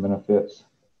salaries and benefits.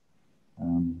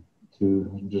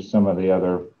 To just some of the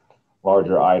other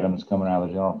larger items coming out of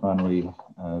the general fund, we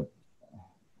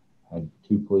had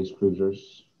 2 police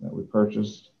cruisers that we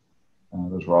purchased.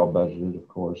 Those were all budgeted, of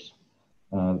course.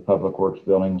 The public works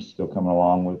buildings still coming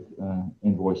along with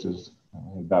invoices.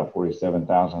 About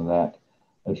 $47,000 of that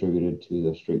attributed to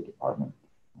the street department.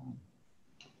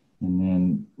 And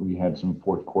then we had some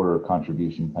fourth quarter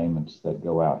contribution payments that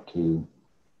go out to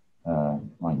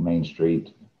like Main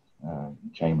Street,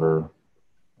 Chamber,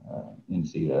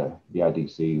 NCTA,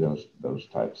 BIDC, those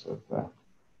types of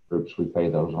groups. We pay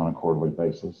those on a quarterly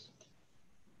basis.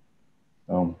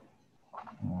 So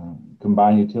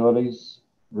combined utilities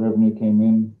revenue came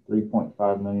in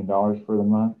 $3.5 million for the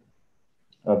month.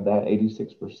 Of that,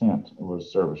 86%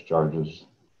 was service charges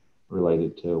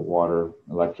related to water,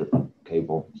 electric,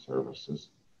 cable services.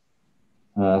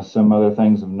 Some other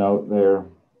things of note there.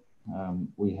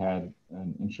 We had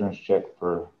an insurance check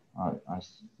for, I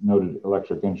noted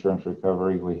electric insurance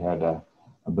recovery. We had a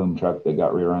boom truck that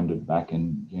got rear-ended back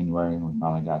in January, and we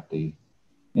finally got the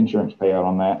insurance payout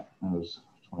on that. It was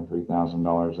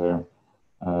 $23,000 there.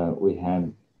 We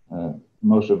had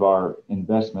most of our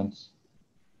investments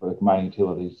for the combined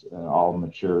utilities all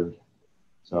matured.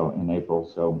 So in April,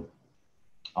 so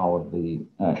all of the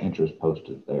interest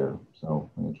posted there. So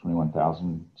we had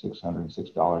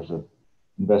 $21,606 of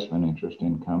investment interest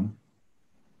income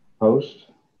post.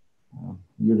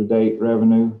 Year-to-date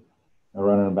revenue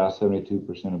running about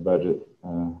 72% of budget,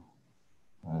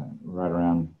 right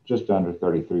around just under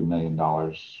 $33 million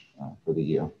for the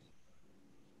year.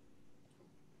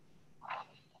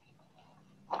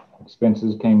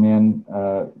 Expenses came in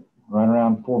right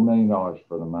around $4 million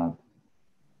for the month.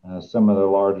 Some of the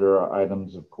larger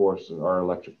items, of course, are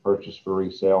electric purchase for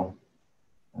resale,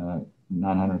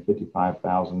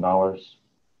 $955,000.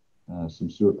 Some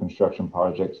sewer construction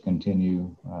projects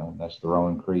continue. That's the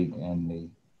Rowan Creek and the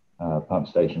pump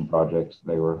station projects.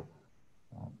 They were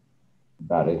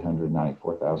about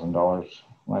 $894,000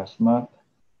 last month.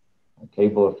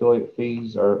 Cable affiliate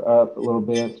fees are up a little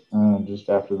bit just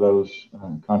after those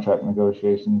contract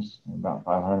negotiations, about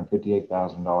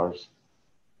 $558,000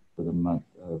 for the month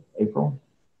of April.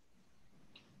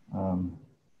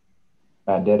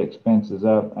 Bad debt expense is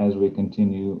up as we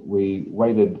continue. We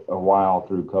waited a while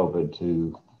through COVID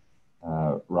to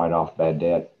write off bad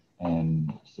debt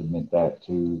and submit that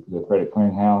to the credit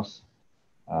clearinghouse.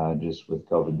 Just with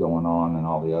COVID going on and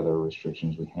all the other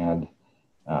restrictions we had,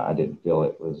 I didn't feel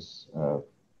it was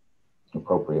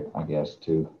appropriate, I guess,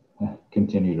 to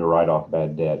continue to write off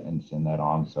bad debt and send that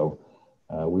on. So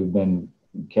we've been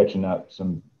catching up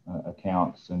some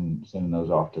accounts and sending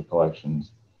those off to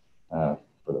collections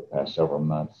for the past several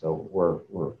months. So we're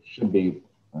should be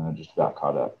just about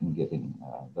caught up in getting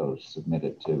those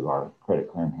submitted to our credit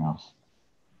clearinghouse.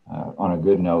 On a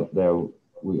good note, though,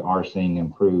 we are seeing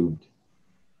improved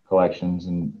collections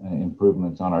and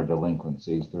improvements on our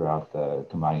delinquencies throughout the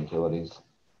combined utilities.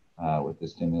 With the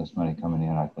stimulus money coming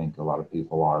in, I think a lot of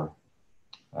people are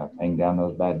paying down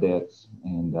those bad debts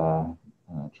and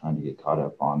trying to get caught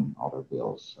up on all their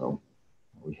bills. So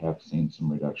we have seen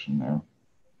some reduction there.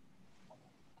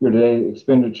 Year-to-date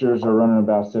expenditures are running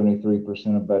about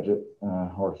 73% of budget,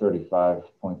 or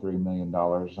 $35.3 million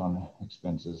on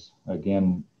expenses.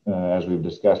 Again, as we've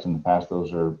discussed in the past,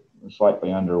 those are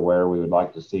slightly under where we would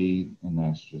like to see, and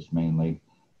that's just mainly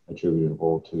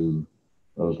attributable to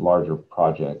those larger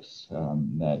projects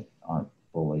that aren't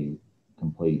fully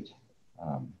complete.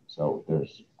 So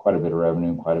there's quite a bit of revenue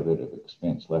and quite a bit of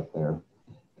expense left there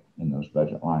in those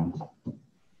budget lines.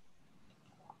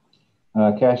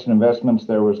 Cash and investments,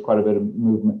 there was quite a bit of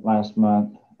movement last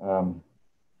month. The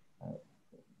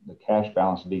cash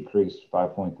balance decreased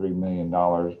 $5.3 million,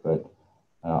 but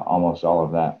almost all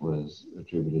of that was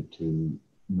attributed to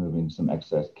moving some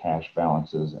excess cash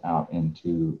balances out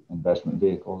into investment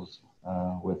vehicles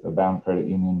with a bound credit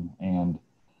union and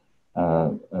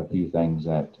a few things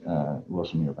at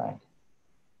Wilson Bank.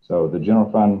 So the general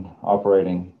fund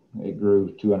operating, it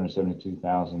grew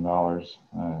 $272,000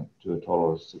 to a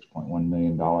total of $6.1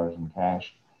 million in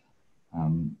cash.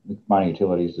 The combined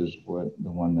utilities is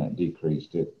the one that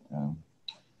decreased. It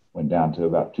went down to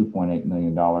about $2.8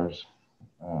 million.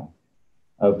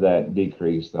 Of that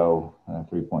decrease, though,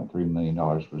 $3.3 million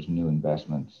was new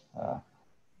investments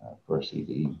for a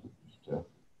CD to,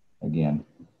 again,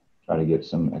 try to get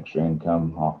some extra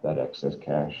income off that excess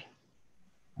cash.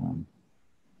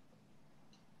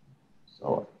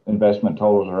 So investment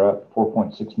totals are up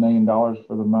 $4.6 million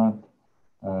for the month.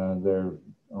 They're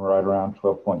right around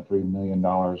 $12.3 million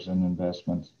in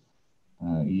investments.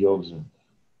 Yields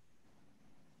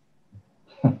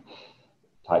have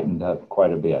tightened up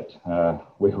quite a bit.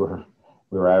 We were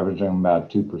averaging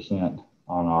about 2%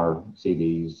 on our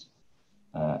CDs,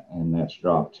 and that's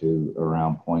dropped to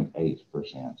around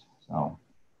 0.8%. So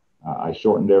I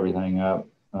shortened everything up.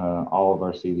 All of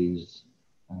our CDs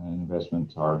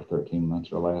investments are 13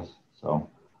 months or less. So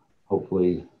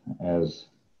hopefully as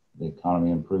the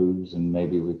economy improves and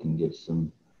maybe we can get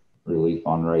some relief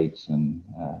on rates and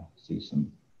see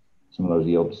some of those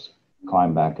yields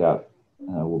climb back up,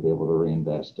 we'll be able to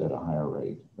reinvest at a higher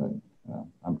rate. But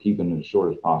I'm keeping it as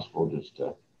short as possible just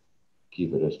to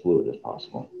keep it as fluid as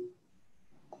possible.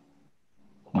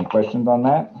 Any questions on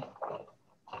that?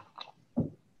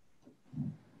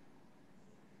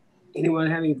 Anyone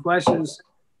have any questions?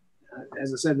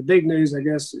 As I said, the big news, I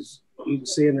guess, is you can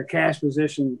see in the cash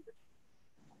position,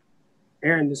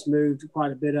 Aaron just moved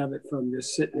quite a bit of it from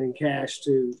just sitting in cash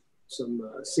to some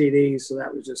CDs. So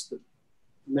that was just a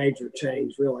major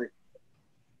change, really.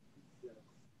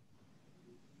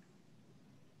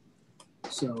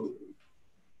 So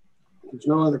if there's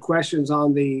no other questions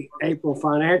on the April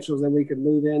financials, then we can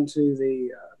move into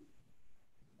the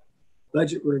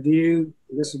budget review.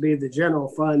 This will be the general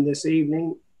fund this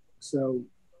evening. So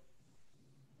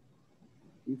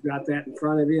you've got that in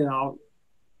front of you.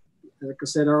 Like I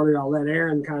said earlier, I'll let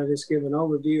Aaron kind of just give an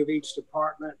overview of each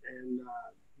department and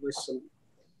with some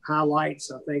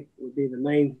highlights, I think would be the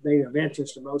main thing of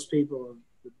interest to most people,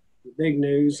 the big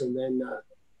news. And then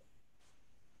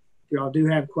if y'all do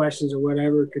have questions or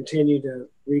whatever, continue to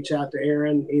reach out to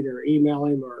Aaron, either email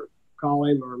him or call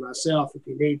him or myself if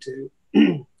you need to.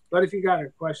 But if you got a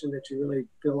question that you really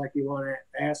feel like you want to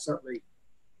ask, certainly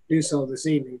do so this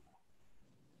evening.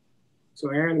 So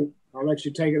Aaron, I'll let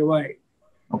you take it away.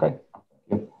 Okay.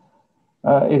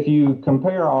 If you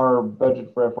compare our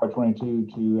budget for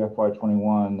FY22 to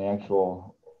FY21, the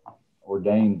actual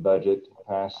ordained budget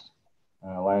passed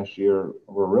last year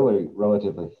were really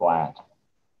relatively flat.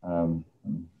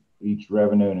 Each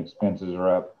revenue and expenses are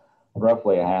up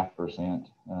roughly 0.5%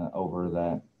 over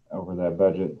that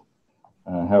budget.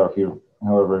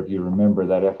 However, if you remember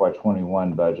that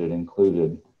FY21 budget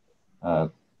included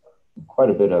quite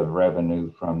a bit of revenue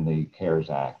from the CARES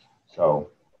Act. So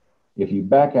if you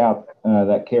back out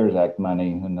that CARES Act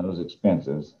money and those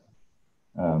expenses,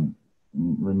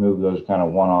 remove those kind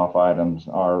of one-off items,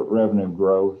 our revenue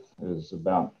growth is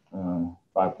about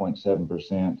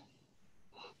 5.7%,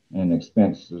 and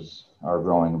expenses are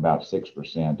growing about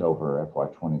 6% over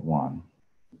FY21.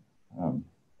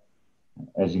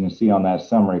 As you can see on that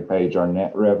summary page, our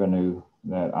net revenue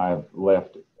that I've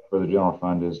left for the general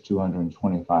fund is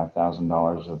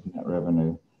 $225,000 of net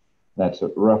revenue. That's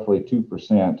roughly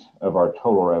 2% of our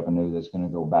total revenue that's going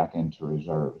to go back into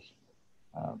reserves.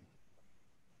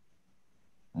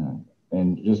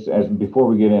 And just as before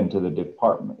we get into the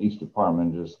department, each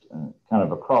department, just kind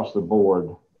of across the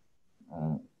board,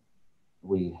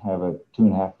 we have a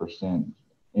 2.5%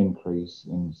 increase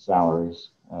in salaries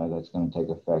that's going to take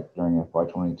effect during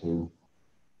FY22.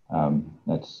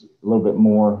 That's a little bit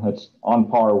more. That's on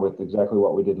par with exactly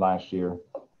what we did last year,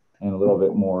 and a little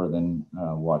bit more than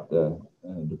what the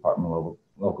Department of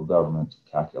Local Governments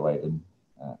calculated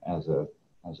as a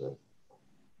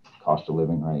cost of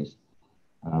living raise.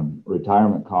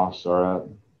 Retirement costs are up.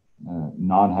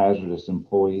 Non-hazardous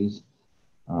employees,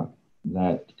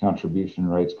 that contribution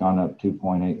rate's gone up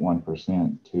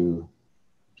 2.81% to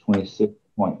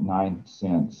 26.9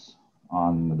 cents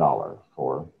on the dollar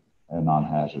for a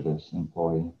non-hazardous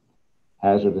employee.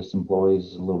 Hazardous employees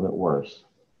is a little bit worse.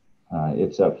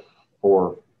 It's up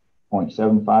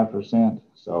 4.75%.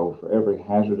 So for every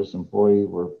hazardous employee,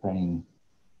 we're paying,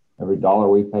 every dollar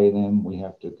we pay them, we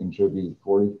have to contribute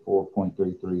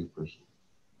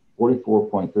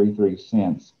 44.33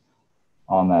 cents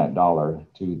on that dollar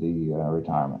to the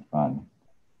retirement fund.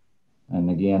 And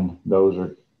again, those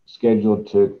are scheduled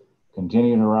to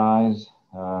continue to rise.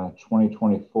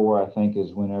 2024, I think,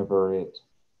 is whenever it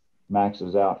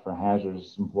maxes out for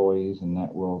hazardous employees, and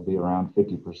that will be around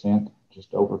 50%,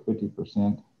 just over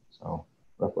 50%. So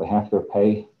roughly half their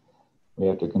pay we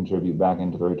have to contribute back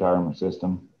into the retirement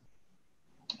system.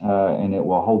 And it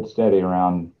will hold steady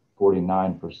around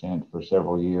 49% for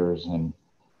several years. And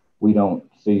we don't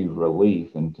see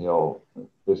relief until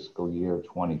fiscal year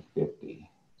 2050.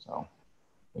 So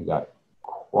we got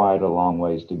quite a long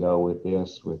ways to go with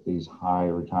this, with these high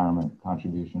retirement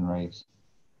contribution rates.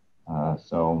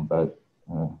 But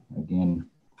again,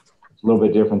 it's a little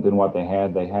bit different than what they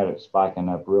had. They had it spiking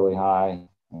up really high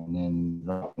and then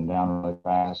dropping down really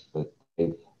fast, but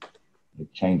they've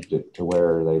changed it to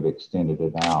where they've extended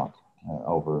it out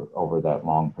over that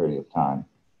long period of time.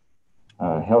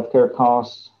 Healthcare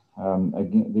costs,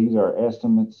 again, these are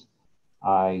estimates.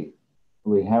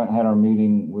 We haven't had our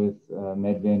meeting with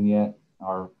MedVin yet,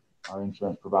 our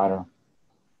insurance provider.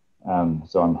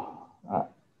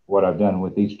 What I've done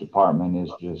with each department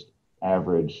is just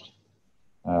averaged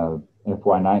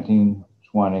FY19,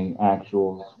 20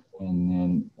 actuals, and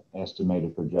then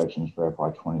estimated projections for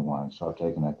FY21. So I've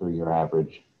taken a 3-year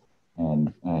average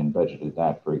and budgeted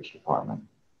that for each department.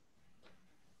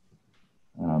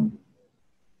 The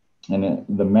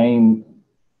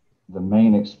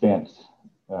main expense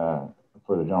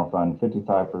for the general fund,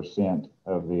 55%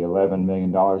 of the $11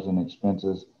 million in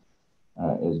expenses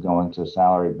is going to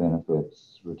salary,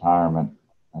 benefits, retirement,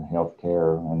 health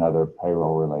care, and other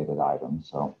payroll related items.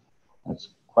 So that's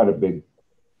quite a big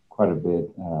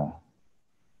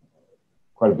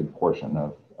portion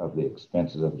of the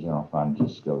expenses of the general fund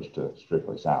just goes to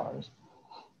strictly salaries.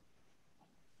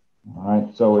 All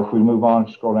right, so if we move on,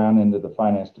 scroll down into the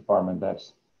finance department, I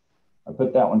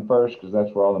put that one first because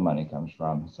that's where all the money comes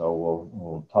from. So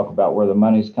we'll talk about where the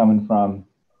money's coming from,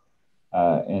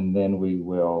 and then we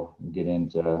will get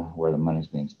into where the money's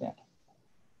being spent.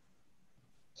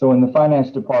 So in the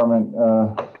finance department,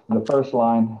 the first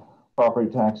line,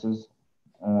 property taxes,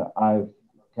 I've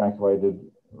calculated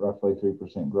roughly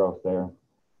 3% growth there.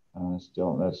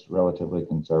 Still, that's relatively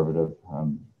conservative.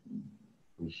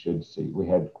 We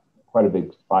had quite a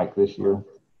big spike this year,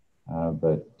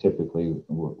 but typically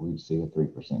we'd see a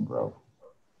 3% growth.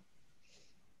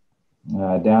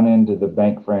 Down into the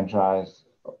bank franchise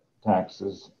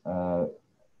taxes,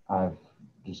 I've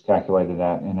just calculated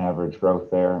that in average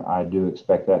growth there. I do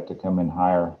expect that to come in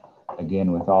higher.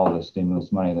 Again, with all the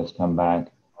stimulus money that's come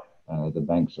back, the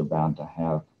banks are bound to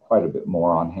have quite a bit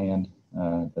more on hand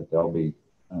that they'll be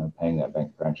paying that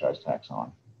bank franchise tax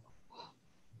on.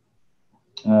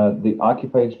 The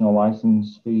occupational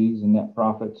license fees and net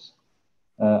profits,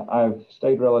 I've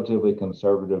stayed relatively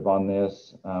conservative on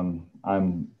this.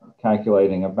 I'm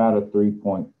calculating about a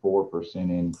 3.4%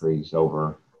 increase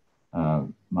over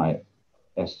my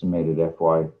estimated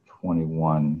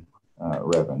FY21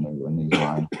 revenue in these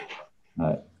lines.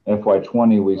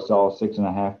 FY20 we saw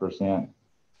 6.5%.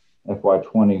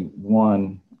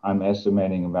 FY21 I'm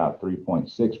estimating about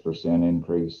 3.6%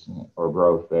 increase or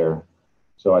growth there.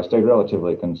 So I stayed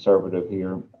relatively conservative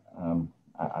here.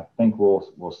 I think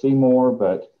we'll see more,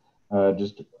 but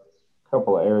just a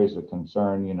couple of areas of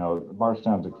concern. You know,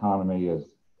 Bardstown's economy is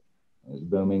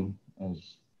booming,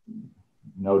 as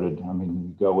noted. I mean,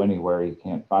 you go anywhere, you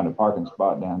can't find a parking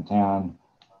spot downtown.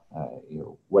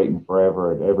 You're waiting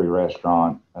forever at every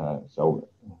restaurant. So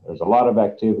there's a lot of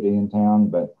activity in town,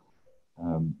 but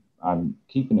I'm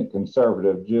keeping it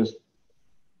conservative just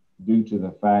due to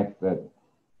the fact that,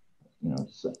 you know,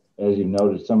 as you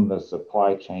noted, some of the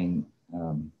supply chain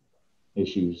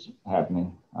issues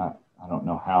happening. I don't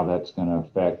know how that's going to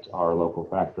affect our local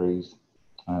factories.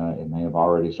 It may have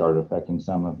already started affecting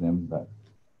some of them, but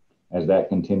as that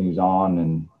continues on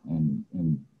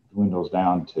and dwindles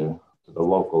down to the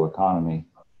local economy,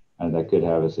 that could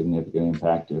have a significant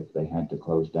impact if they had to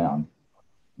close down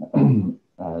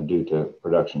due to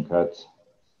production cuts,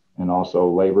 and also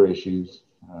labor issues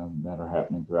that are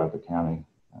happening throughout the county.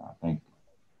 I think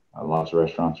lots of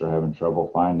restaurants are having trouble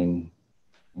finding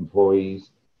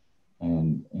employees,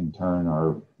 and in turn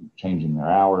are changing their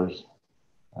hours,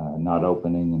 not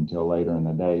opening until later in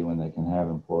the day when they can have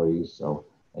employees. So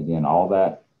again, all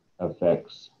that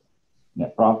affects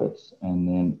net profits and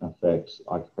then affects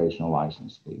occupational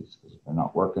license fees, because if they're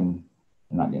not working,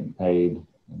 they're not getting paid,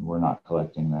 and we're not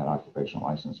collecting that occupational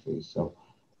license fees. So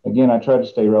again, I try to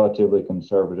stay relatively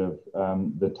conservative.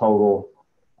 The total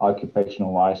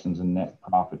occupational license and net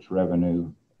profits revenue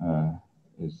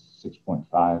is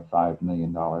 $6.55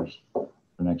 million for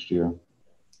next year.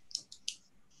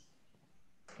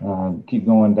 Keep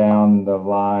going down the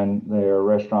line there.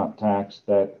 Restaurant tax,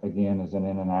 that again is an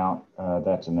in and out.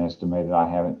 That's an estimated. I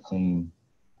haven't seen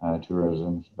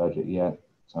tourism's budget yet,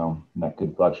 so that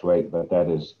could fluctuate, but that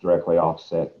is directly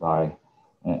offset by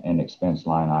an expense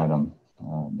line item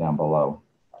down below.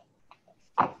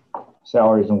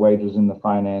 Salaries and wages in the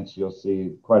finance, you'll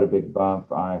see quite a big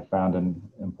bump. I found an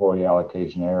employee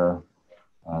allocation error,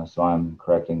 so I'm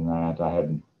correcting that. I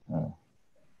had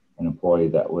an employee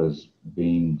that was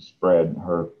being spread,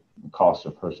 the cost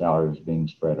of her salary was being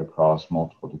spread across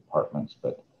multiple departments,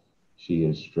 but she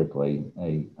is strictly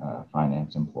a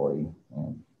finance employee,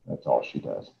 and that's all she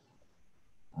does.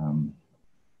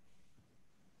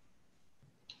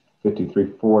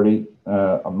 5340,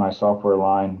 my software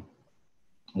line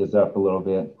is up a little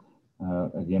bit.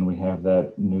 Again, we have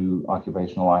that new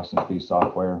occupational license fee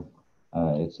software.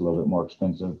 It's a little bit more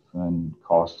expensive and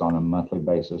costs on a monthly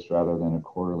basis rather than a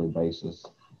quarterly basis.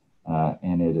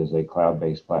 And it is a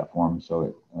cloud-based platform,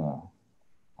 so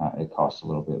it costs a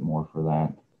little bit more for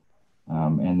that.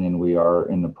 And then we are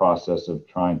in the process of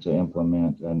trying to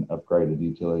implement an upgraded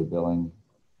utility billing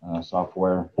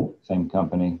software, same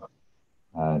company,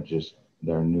 just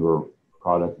their newer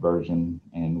product version.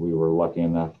 And we were lucky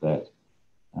enough that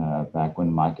back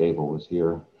when Mike Abel was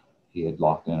here, he had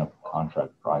locked in a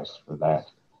contract price for that.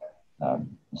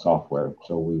 software.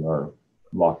 So we are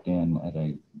locked in at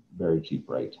a very cheap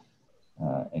rate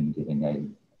and getting a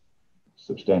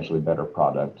substantially better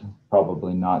product.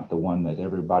 Probably not the one that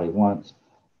everybody wants,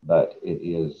 but it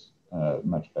is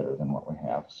much better than what we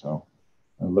have. So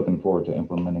looking forward to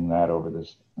implementing that over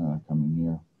this coming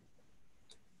year.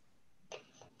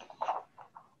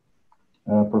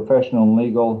 Professional and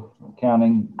legal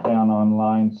accounting down on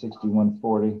line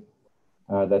 6140.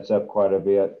 That's up quite a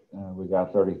bit. We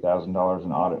got $30,000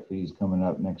 in audit fees coming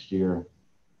up next year.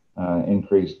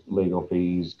 Increased legal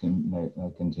fees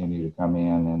continue to come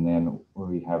in, and then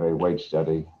we have a wage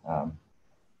study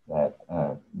that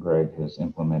Greg has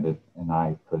implemented, and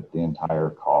I put the entire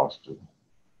cost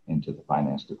into the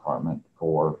finance department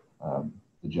for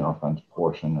the general funds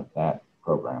portion of that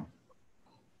program.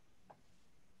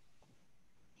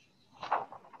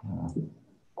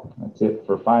 That's it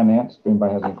for finance. If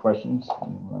anybody has any questions,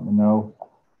 let me know.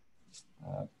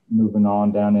 Moving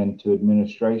on down into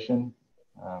administration.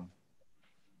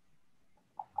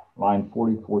 Line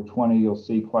 4420, you'll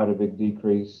see quite a big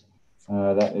decrease.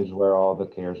 That is where all the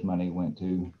CARES money went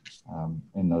to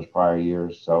in those prior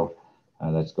years. So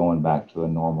that's going back to a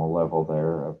normal level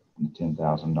there of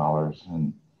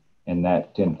 $10,000. And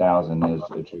that $10,000 is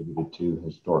attributed to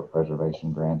historic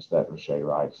preservation grants that Rashay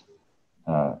writes.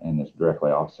 And it's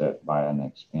directly offset by an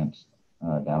expense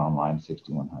down on line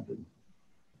 6100.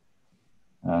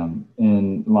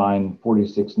 In line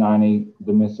 4690,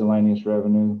 the miscellaneous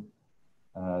revenue,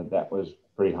 that was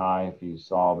pretty high if you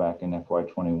saw back in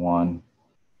FY21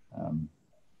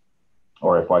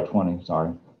 or FY20,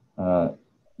 sorry.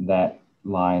 That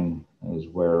line is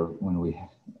where when we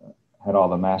had all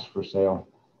the masks for sale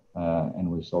and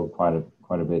we sold quite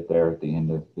a bit there at the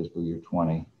end of fiscal year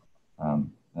 20.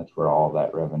 That's where all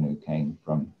that revenue came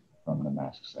from the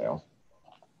mask sales.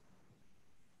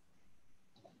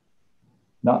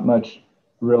 Not much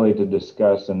really to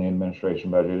discuss in the administration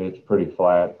budget. It's pretty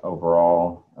flat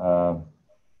overall.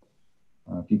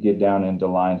 If you get down into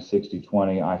line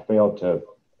 6020, I failed to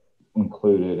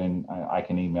include it, and I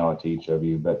can email it to each of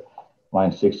you, but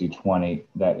line 6020,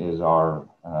 that is our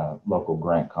local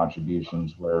grant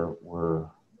contributions where we're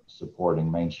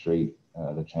supporting Main Street,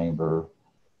 the Chamber,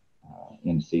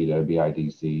 NCTA,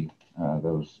 BIDC,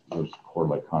 those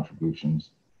quarterly contributions.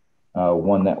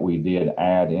 One that we did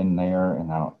add in there, and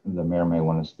the mayor may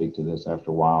want to speak to this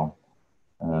after a while,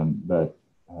 but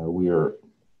we are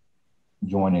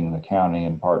joining the county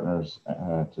and partners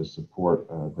to support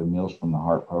the Meals from the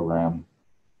Heart program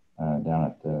down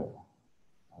at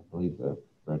I believe the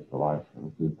Bread for Life or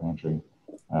the food pantry.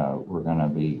 We're going to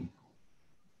be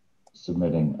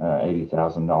submitting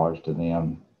 $80,000 to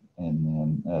them, and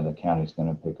then the county's going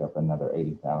to pick up another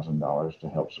 $80,000 to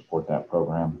help support that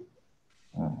program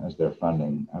as their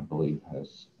funding, I believe,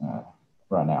 has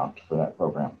run out for that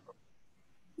program.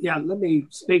 Yeah, let me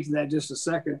speak to that just a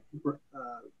second,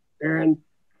 Aaron.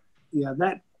 Yeah,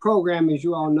 that program, as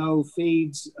you all know,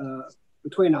 feeds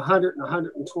between 100 and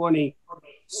 120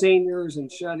 seniors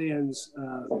and shut-ins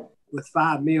with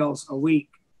 5 meals a week.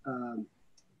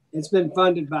 It's been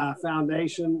funded by a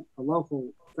foundation, a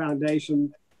local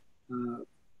foundation,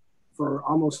 for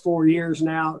almost 4 years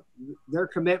now. Their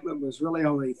commitment was really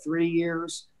only 3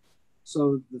 years.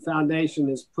 So the foundation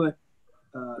has put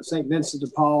St. Vincent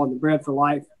de Paul and the Bread for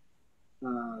Life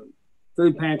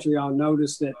food pantry on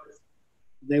notice that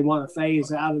they want to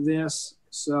phase out of this.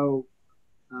 So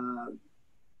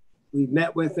we've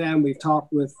met with them. We've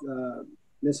talked with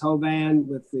Ms. Hovan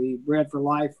with the Bread for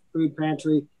Life food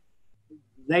pantry.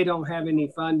 They don't have any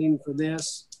funding for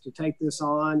this to take this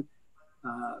on.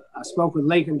 I spoke with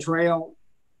Lincoln Trail.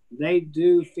 They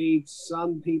do feed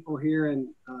some people here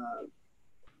in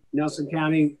Nelson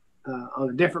County on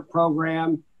a different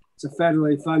program. It's a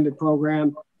federally funded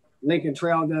program. Lincoln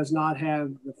Trail does not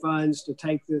have the funds to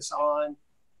take this on.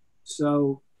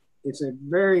 So it's a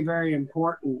very, very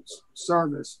important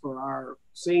service for our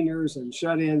seniors and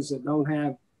shut-ins that don't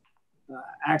have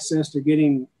access to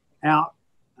getting out.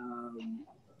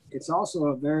 It's also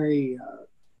a very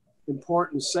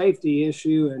important safety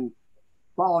issue and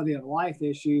quality of life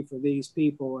issue for these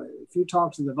people. If you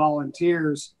talk to the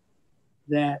volunteers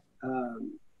that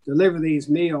deliver these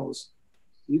meals,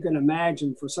 you can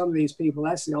imagine for some of these people,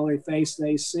 that's the only face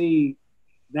they see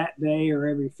that day or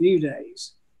every few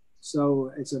days.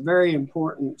 So it's a very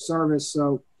important service.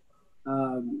 So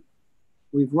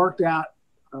we've worked out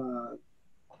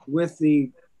with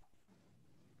the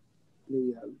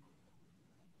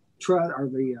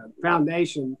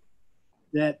foundation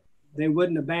that they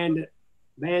wouldn't abandon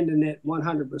it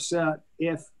 100%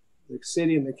 if the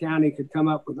city and the county could come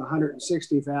up with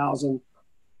 $160,000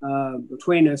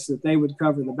 between us that they would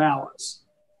cover the balance.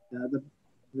 The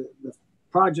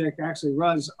project actually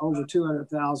runs over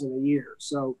 $200,000 a year.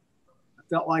 So I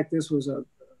felt like this was a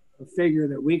figure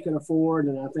that we can afford.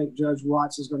 And I think Judge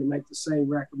Watts is going to make the same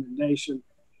recommendation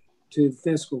to the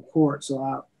fiscal court. So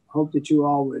I hope that you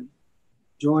all would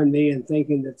join me in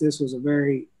thinking that this was a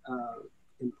very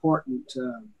important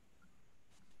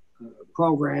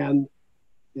program,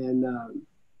 and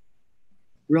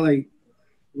really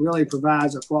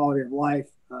provides a quality of life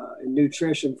and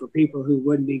nutrition for people who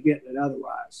wouldn't be getting it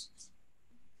otherwise.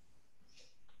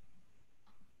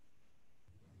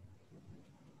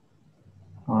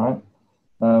 All right.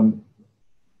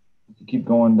 If you keep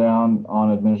going down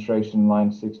on administration,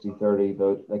 line 6030,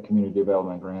 that community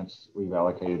development grants, we've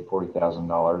allocated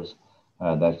 $40,000.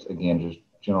 That's again just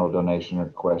general donation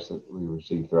requests that we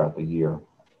receive throughout the year.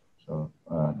 So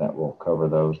that will cover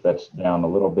those. That's down a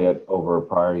little bit over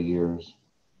prior years,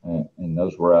 and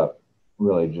those were up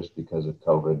really just because of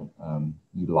COVID,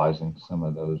 utilizing some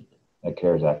of those that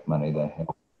CARES Act money to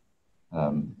help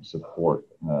support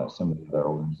some of the other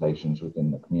organizations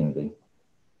within the community.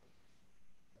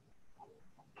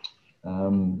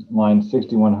 Line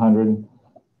 6100,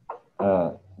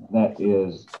 that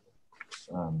is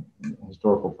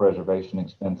historical preservation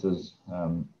expenses.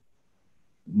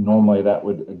 Normally that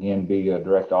would again be a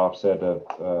direct offset of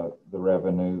the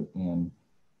revenue in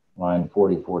line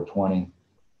 4420.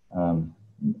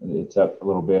 It's up a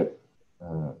little bit.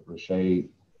 Rashay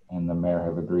and the mayor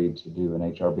have agreed to do an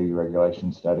HRB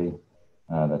regulation study.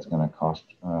 That's going to cost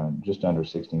just under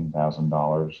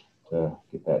 $16,000 to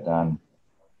get that done.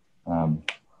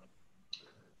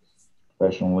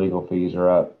 Professional legal fees are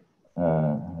up,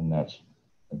 and that's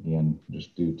again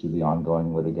just due to the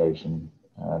ongoing litigation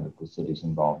that the city's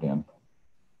involved in.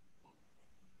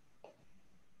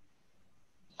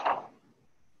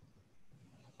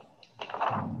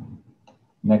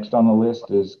 Next on the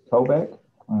list is Kobeck,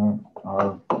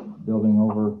 our building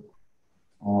over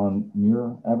on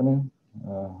Muir Avenue.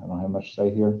 I don't have much to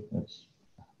say here. It's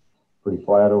pretty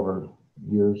flat over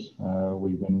years.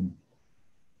 We've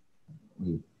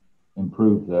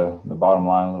improved the bottom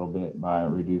line a little bit by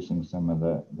reducing some of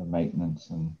the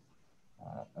maintenance and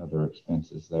other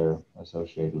expenses there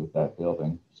associated with that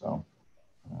building. So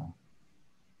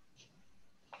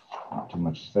not too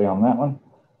much to say on that one.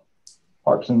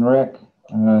 Parks and Rec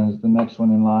is the next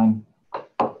one in line.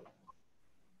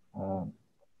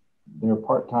 Their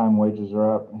part-time wages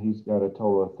are up. He's got a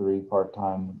total of 3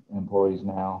 part-time employees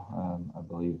now. I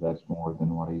believe that's more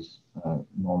than what he's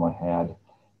normally had.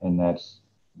 And that's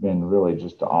been really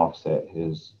just to offset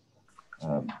his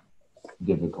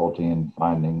difficulty in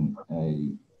finding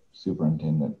a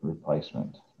superintendent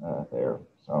replacement there.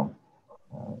 So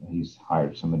he's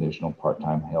hired some additional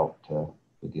part-time help to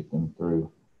get them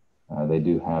through. They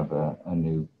do have a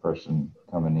new person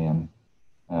coming in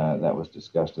that was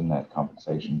discussed in that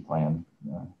compensation plan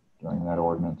during that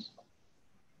ordinance.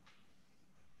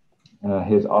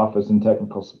 His office and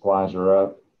technical supplies are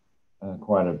up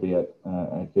quite a bit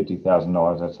at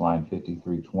 $50,000. That's line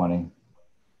 5320.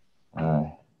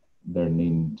 They're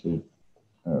needing to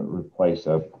replace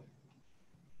a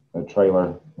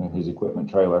trailer. His equipment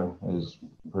trailer is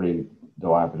pretty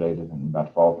dilapidated and about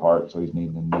to fall apart, so he's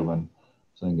needing a new one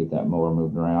so they can get that mower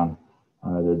moved around.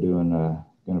 They're doing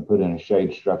going to put in a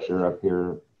shade structure up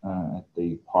here at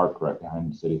the park right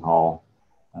behind City Hall,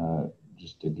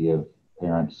 just to give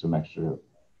parents some extra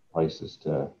places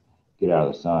to get out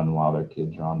of the sun while their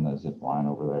kids are on the zip line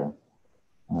over there.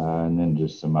 And then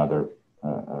just some other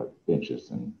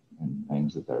benches and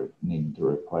things that they're needing to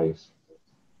replace.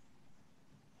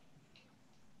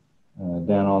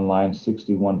 Down on line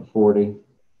 6140,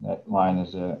 that line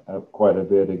is up quite a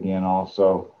bit again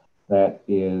also. That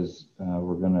is,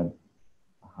 we're going to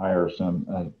hire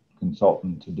some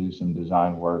consultant to do some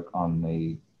design work on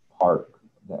the park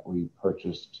that we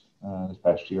purchased this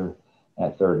past year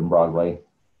at 3rd and Broadway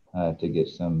to get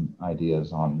some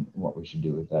ideas on what we should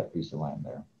do with that piece of land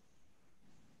there.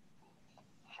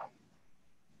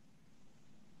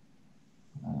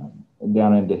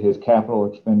 Down into his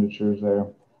capital expenditures there,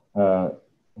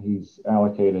 he's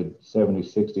allocated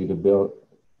 7060 to build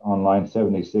on line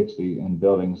 7060 in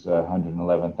buildings,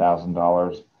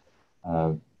 $111,000.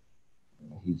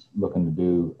 He's looking to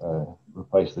do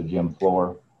replace the gym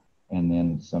floor and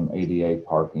then some ADA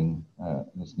parking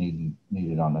that's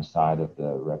needed on the side of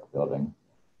the rec building.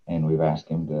 And we've asked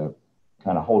him to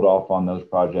kind of hold off on those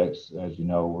projects. As you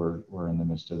know, we're in the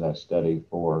midst of that study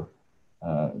for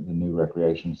the new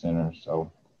recreation center.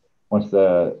 So once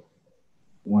the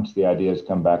ideas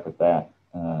come back with that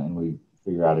and we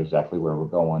figure out exactly where we're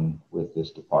going with this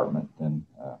department, then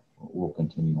we'll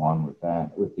continue on with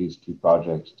that, with these two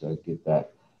projects to get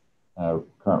that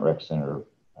current rec center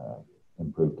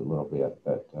improved a little bit,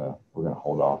 but we're going to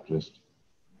hold off just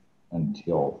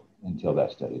until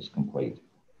that study is complete.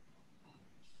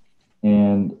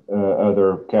 And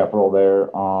other capital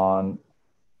there on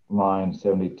line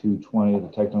 7220, the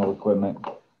technical equipment.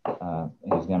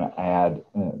 He's going to add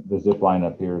the zip line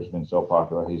up here has been so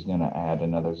popular. He's going to add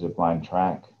another zip line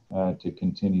track to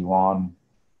continue on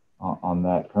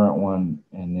that current one,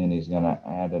 and then he's going to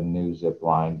add a new zip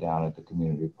line down at the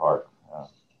community park.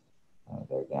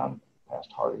 They're down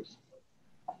past Hardy's.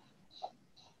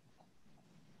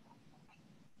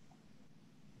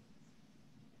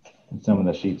 And some of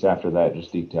the sheets after that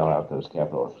just detail out those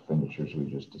capital expenditures we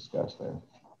just discussed there.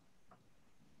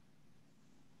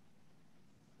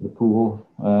 The pool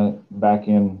back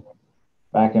in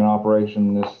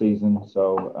operation this season,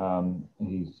 so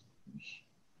he's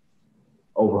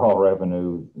overall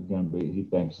revenue is going to be, he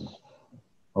thinks, is,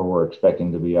 or we're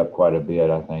expecting to be up quite a bit.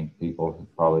 I think people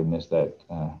probably missed that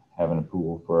having a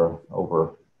pool for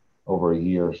over a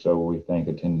year, so we think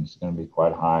attendance is going to be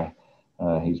quite high.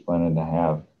 He's planning to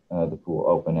have the pool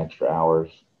open extra hours,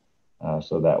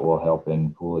 so that will help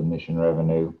in pool admission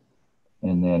revenue,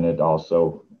 and then it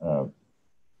also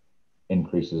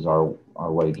increases our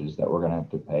wages that we're going to have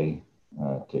to pay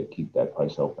to keep that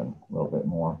place open a little bit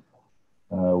more.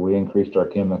 We increased our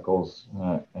chemicals,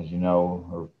 as you know,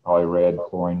 or probably read,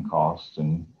 chlorine costs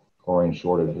and chlorine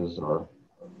shortages are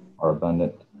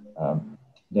abundant.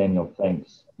 Daniel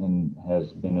thinks and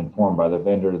has been informed by the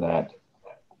vendor that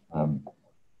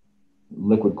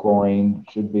liquid chlorine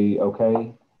should be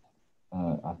okay.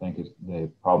 I think it's the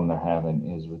problem they're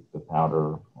having is with the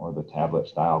powder or the tablet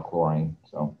style chlorine.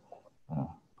 So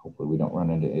hopefully we don't run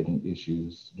into any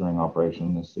issues during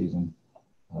operation this season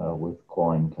with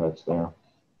chlorine cuts there.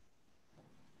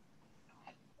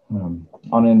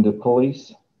 On into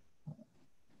police,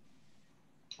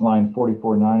 line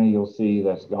 4490, you'll see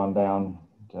that's gone down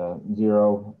to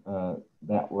zero.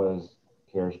 That was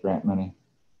CARES grant money.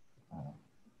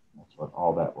 That's what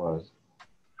all that was.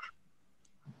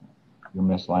 Your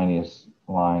miscellaneous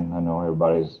line, I know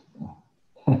everybody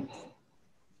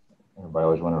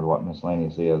always wondered what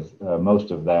miscellaneous is.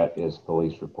 Most of that is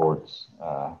police reports,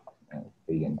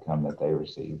 the income that they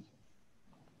receive.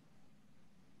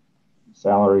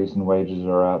 Salaries and wages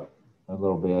are up a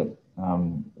little bit.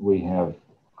 We have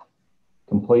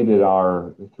completed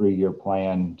our 3-year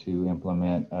plan to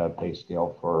implement a pay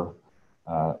scale for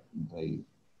the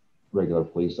regular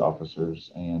police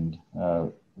officers, and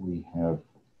we have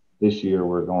this year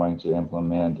we're going to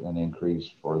implement an increase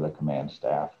for the command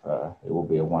staff. It will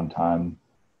be a one-time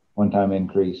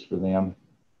increase for them.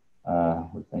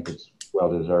 We think it's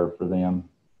well deserved for them.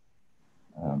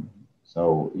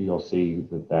 So you'll see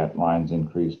that line's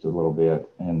increased a little bit,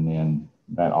 and then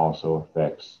that also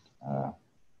affects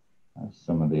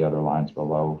some of the other lines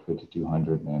below,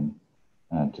 5200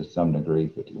 and to some degree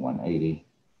 5180.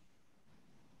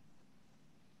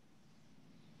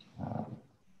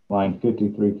 Line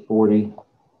 5340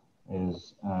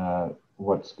 is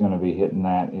what's going to be hitting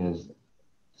that is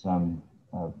some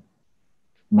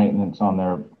maintenance on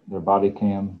their body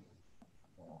cam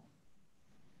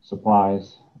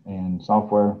supplies and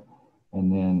software,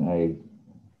 and then a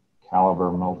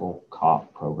Caliber mobile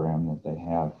cop program that they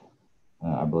have.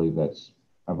 I believe that's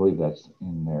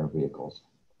in their vehicles.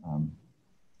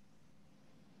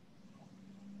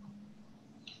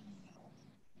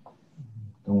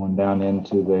 Going down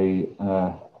into the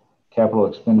capital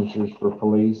expenditures for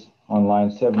police on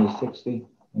line 7060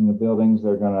 in the buildings,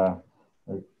 they're gonna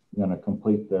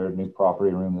complete their new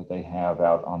property room that they have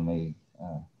out on the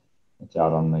it's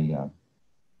out on the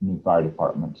new fire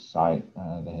department site.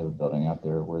 They have a building out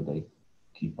there where they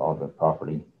keep all the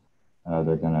property.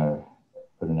 They're gonna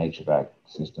put an HVAC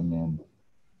system in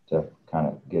to kind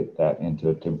of get that into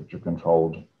a temperature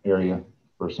controlled area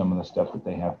for some of the stuff that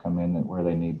they have come in where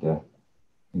they need to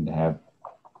have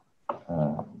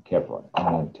kept in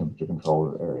a temperature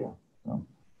controlled area. So,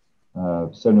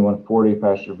 7140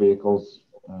 passenger vehicles,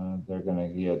 they're going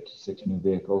to get 6 new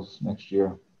vehicles next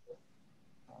year.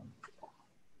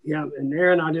 Yeah, and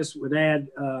Aaron, I just would add,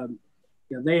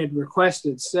 they had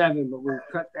requested 7, but we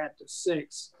cut that to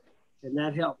 6, and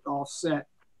that helped offset.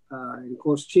 And of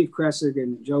course, Chief Kressig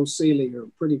and Joe Seeley are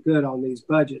pretty good on these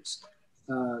budgets.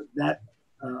 That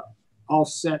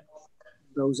offset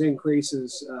those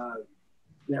increases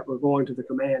that were going to the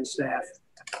command staff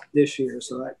this year.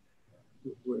 So that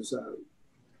was,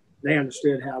 they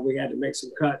understood how we had to make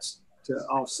some cuts to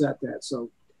offset that. So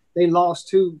they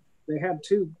had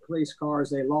 2 police cars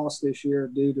they lost this year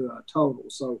due to a total.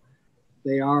 So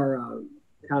they are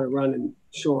kind of running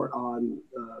short on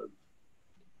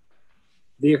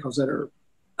vehicles that are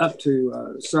up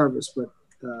to service, but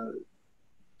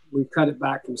we cut it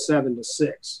back from 7 to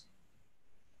 6.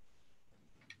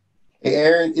 Hey,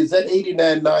 Aaron, is that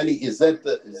 $89.90? Is that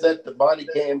the body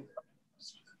cam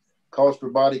cost for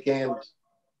body cams?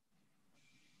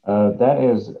 That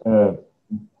is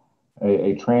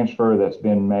a transfer that's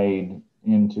been made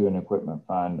into an equipment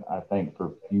fund, I think,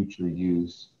 for future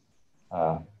use.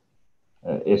 The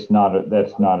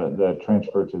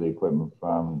transfer to the equipment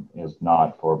fund is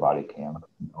not for body cam.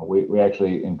 We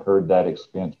actually incurred that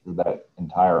expense for that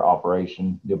entire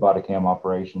operation, the body cam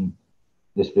operation,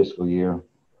 this fiscal year.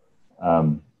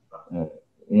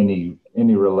 Any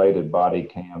related body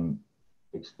cam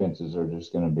expenses are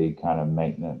just going to be kind of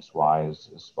maintenance wise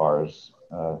as far as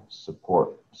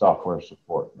software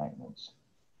support maintenance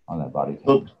on that body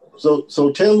cam.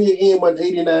 So tell me again what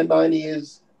 $89.90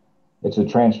 is. It's a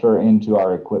transfer into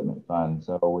our equipment fund.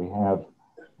 So we have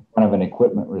kind of an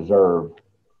equipment reserve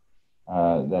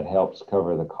that helps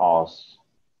cover the costs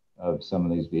of some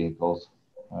of these vehicles.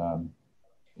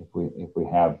 If we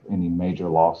have any major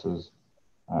losses,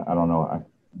 I don't know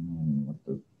what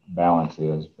the balance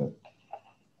is, but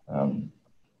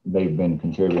they've been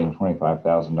contributing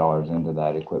 $25,000 into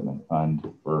that equipment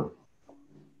fund for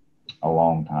a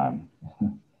long time.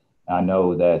 I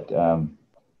know that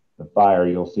the fire,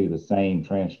 you'll see the same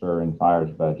transfer in fire's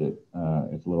budget.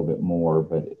 It's a little bit more,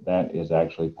 but that is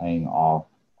actually paying off.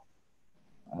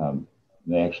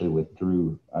 They actually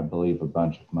withdrew, I believe, a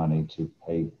bunch of money to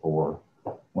pay for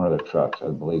one of their trucks. I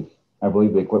believe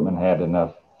the equipment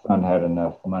fund had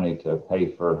enough money to pay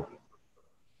for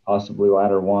possibly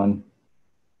ladder one.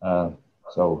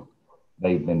 So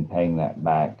they've been paying that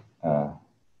back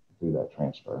through that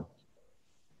transfer.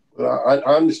 Well, I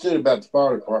understood about the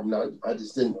fire department.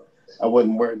 I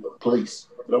wasn't aware of the police,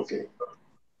 but okay.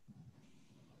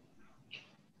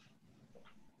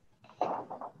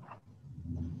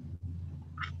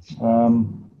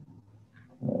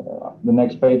 The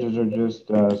next pages are just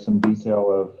some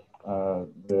detail of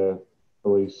the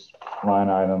police line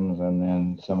items and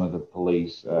then some of the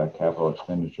police capital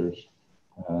expenditures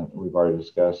we've already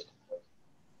discussed.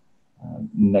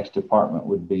 Next department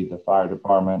would be the fire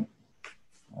department.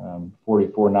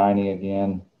 4490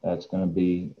 again. That's going to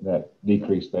be that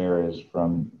decrease there is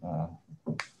from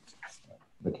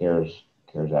the CARES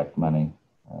Act money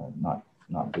not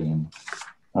being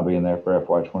there for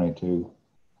FY22.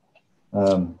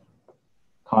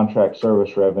 Contract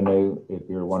service revenue, if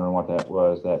you're wondering what that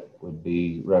was, that would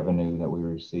be revenue that we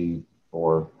receive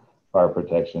for fire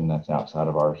protection that's outside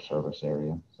of our service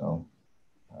area. So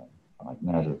like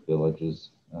Nazareth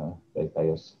Villages, they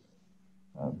pay us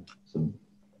some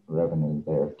revenue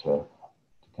there to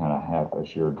kind of have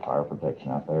assured fire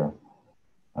protection out there.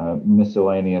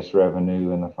 Miscellaneous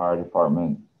revenue in the fire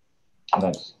department,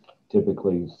 that's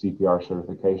typically CPR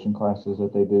certification classes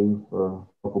that they do for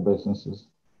local businesses,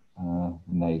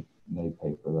 and they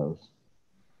pay for those.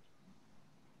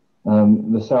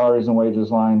 The salaries and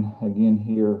wages line, again,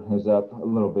 here is up a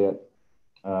little bit.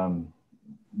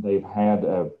 They've had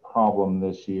a problem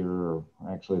this year, or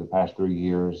actually the past 3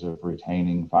 years, of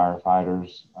retaining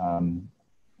firefighters.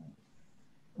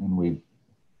 And we've,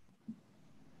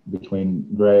 between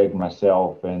Greg,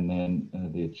 myself, and then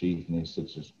the chief and the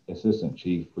assistant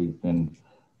chief, we've been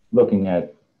looking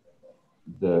at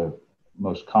the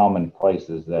most common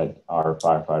places that our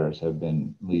firefighters have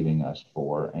been leaving us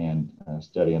for and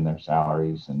studying their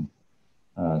salaries. And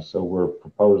so we're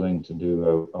proposing to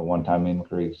do a one-time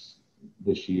increase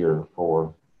this year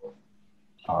for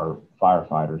our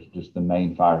firefighters, just the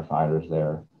main firefighters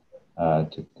there,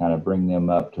 to kind of bring them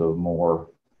up to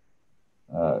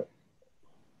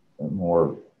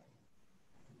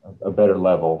a better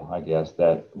level, I guess,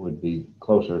 that would be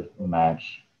closer to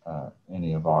match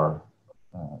any of our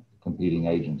competing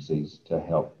agencies to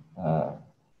help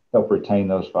retain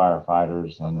those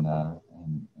firefighters and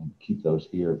keep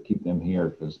them here,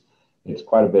 because it's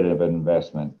quite a bit of an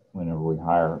investment whenever we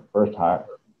hire a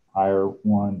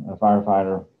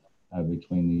firefighter,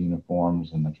 between the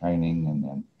uniforms and the training, and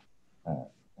then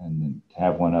to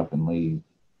have one up and leave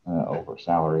over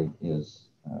salary is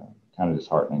kind of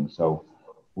disheartening. So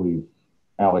we've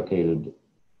allocated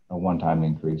a one-time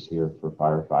increase here for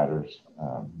firefighters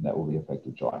that will be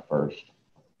effective July 1st.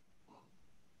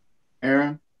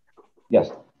 Aaron?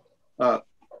 Yes.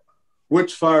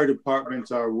 Which fire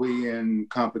departments are we in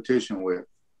competition with?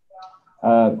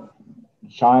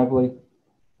 Shively,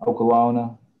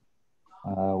 Okolona.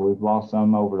 We've lost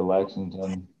some over to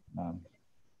Lexington.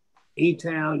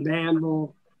 E-Town,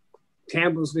 Danville,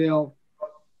 Campbellsville.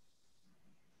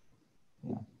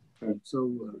 Yeah.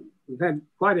 So we've had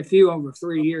quite a few over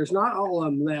 3 years. Not all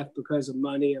of them left because of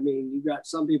money. I mean, you got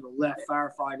some people left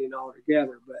firefighting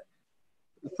altogether, but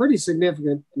a pretty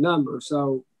significant number.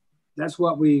 So that's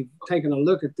what we've taken a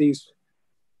look at these.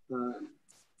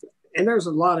 And there's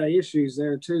a lot of issues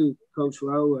there too, Coach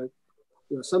Rowe.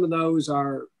 You know, some of those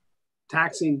are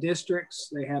taxing districts.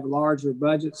 They have larger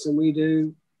budgets than we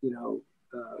do, you know,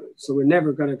 so we're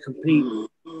never going to compete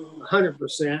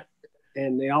 100%.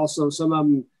 And they also, some of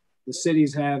them, the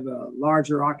cities have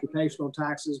larger occupational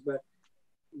taxes, but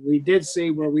we did see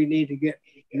where we need to get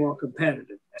more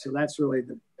competitive. So that's really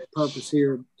the purpose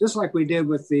here. Just like we did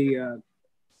with the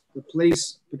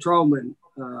police patrolmen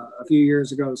a few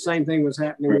years ago. The same thing was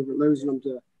happening. We were losing them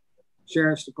to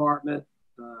Sheriff's Department,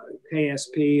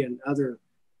 KSP, and other.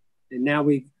 And now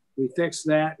we fixed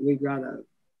that. We've got a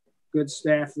good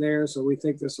staff there, so we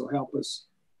think this will help us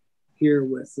here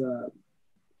with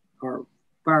our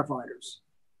firefighters.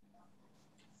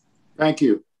 Thank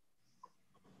you.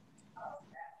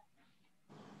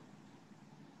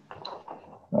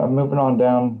 Moving on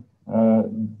down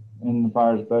in the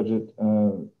fire's budget,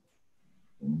 down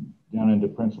into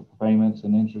principal payments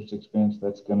and interest expense.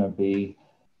 That's going to be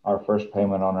our first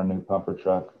payment on our new pumper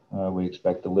truck. We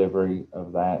expect delivery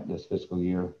of that this fiscal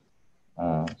year.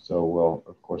 So we'll,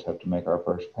 of course, have to make our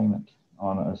first payment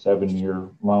on a 7-year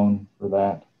loan for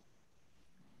that.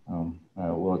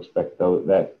 We'll expect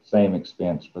that same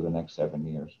expense for the next 7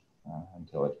 years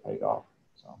until it's paid off.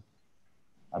 So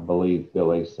I believe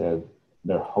Billy said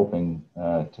they're hoping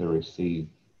to receive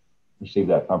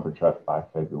that pumper truck by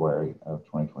February of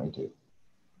 2022.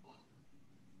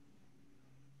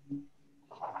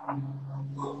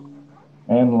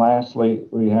 And lastly,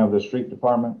 we have the street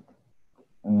department,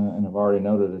 and I've already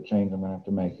noted a change I'm going to have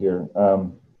to make here.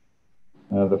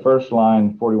 The first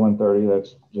line, 4130,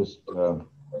 that's just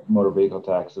motor vehicle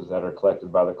taxes that are collected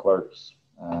by the clerks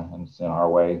and sent our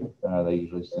way. They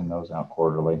usually send those out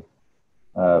quarterly.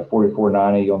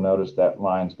 4490, you'll notice that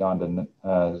line's gone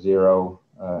to zero.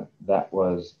 That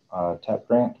was a TAP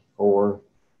grant for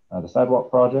the sidewalk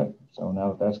project. So now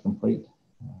that that's complete,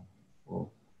 we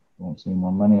won't see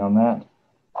more money on that.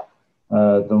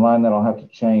 The line that I'll have to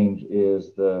change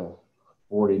is the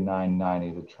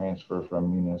 4990, the transfer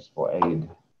from municipal aid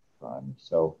fund.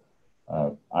 So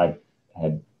I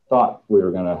had thought we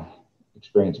were going to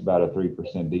experience about a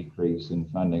 3% decrease in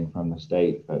funding from the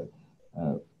state, but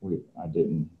I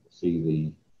didn't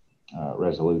see the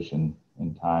resolution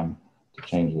in time to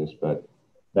change this, but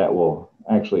that will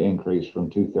actually increase from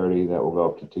 230. That will go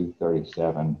up to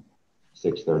 237,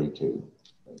 632,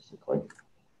 basically.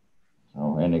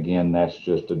 So, and again, that's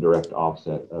just a direct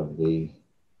offset of the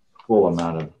full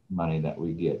amount of money that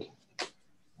we get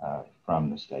from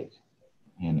the state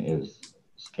and is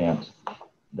spent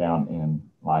down in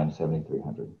line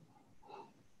 7300.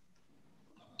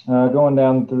 Going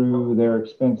down through their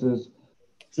expenses,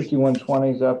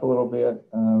 5120 is up a little bit.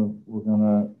 We're going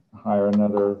to hire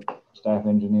another staff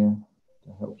engineer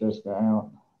to help Jessica out.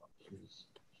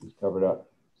 She's covered up,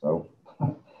 so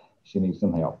she needs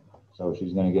some help. So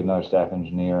she's going to get another staff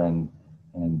engineer, and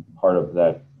part of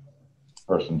that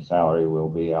person's salary will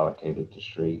be allocated to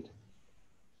street.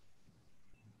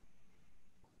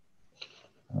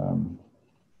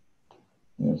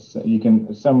 Yes, you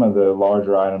can, some of the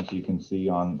larger items you can see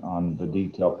on the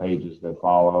detail pages that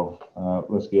follow.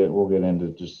 We'll get into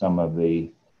just some of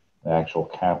the actual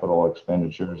capital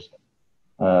expenditures.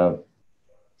 The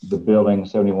building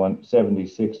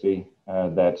 7060,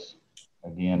 that's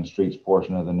again streets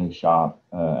portion of the new shop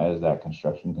as that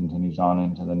construction continues on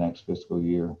into the next fiscal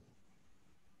year.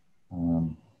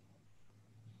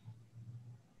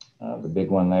 The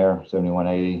big one there,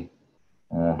 7180.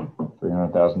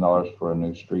 $300,000 for a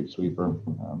new street sweeper.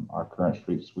 Our current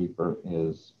street sweeper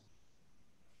is,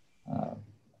 I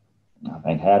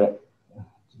think, had it.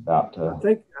 It's about to.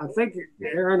 I think,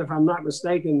 Aaron, if I'm not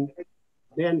mistaken,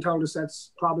 Ben told us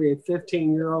that's probably a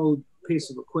 15-year-old piece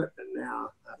of equipment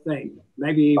now. I think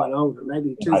maybe even older,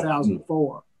 maybe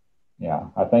 2004. Yeah,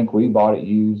 I think we bought it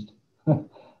used,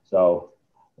 so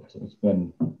it's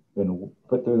been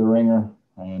put through the ringer.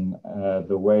 And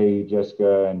the way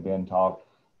Jessica and Ben talked,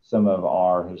 some of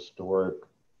our historic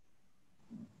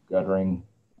guttering,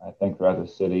 I think throughout the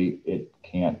city, it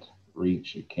can't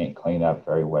clean up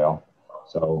very well.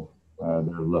 So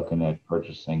they're looking at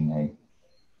purchasing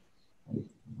a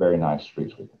very nice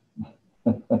street sweeper.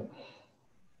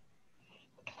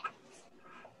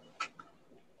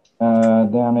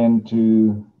 Down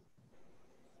into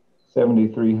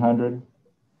 7300,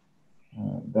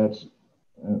 that's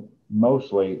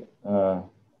mostly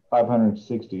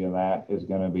 560 of that is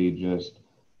going to be just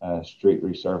street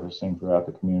resurfacing throughout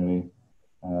the community.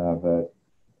 But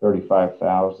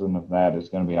 $35,000 of that is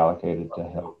going to be allocated to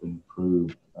help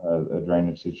improve a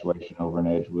drainage situation over in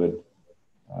Edgewood,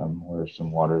 where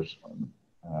some water's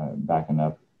backing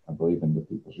up, I believe, into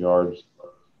people's yards.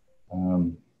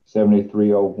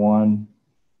 7301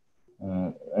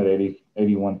 at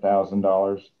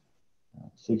 $81,000.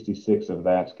 66 of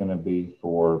that's going to be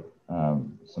for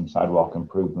some sidewalk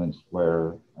improvements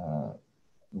where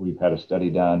we've had a study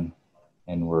done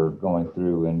and we're going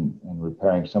through and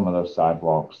repairing some of those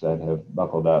sidewalks that have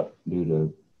buckled up due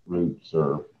to roots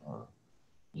or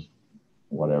just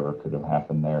whatever could have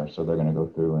happened there. So they're going to go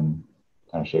through and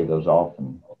kind of shave those off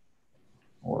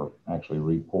or actually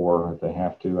re-pour if they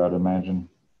have to, I'd imagine.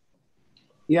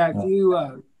 Yeah, if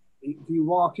you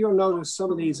walk, you'll notice some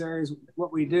of these areas,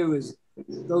 what we do is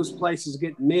those places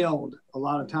get milled a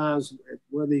lot of times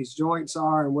where these joints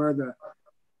are and where the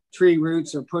tree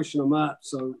roots are pushing them up.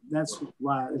 So that's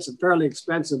why it's fairly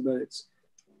expensive, but it's,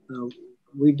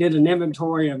 we did an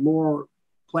inventory of more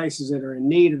places that are in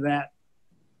need of that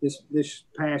this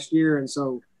past year. And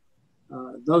so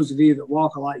those of you that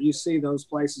walk a lot, you see those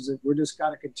places that we're just got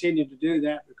to continue to do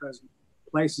that because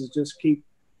places just keep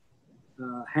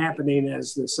happening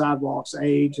as the sidewalks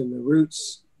age and the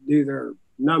roots do their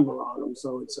number on them.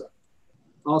 So it's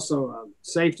also a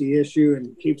safety issue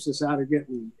and keeps us out of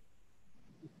getting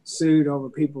sued over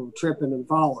people tripping and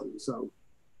falling. So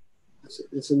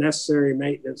it's a necessary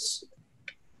maintenance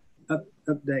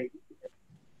update.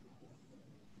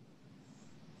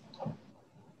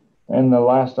 And the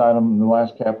last item, the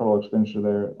last capital expenditure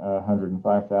there,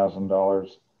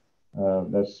 $105,000.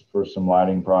 That's for some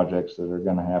lighting projects that are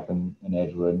going to happen in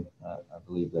Edgewood. I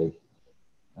believe they've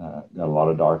got a lot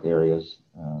of dark areas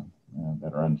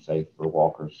that are unsafe for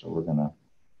walkers. So we're gonna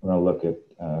look at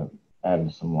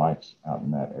adding some lights out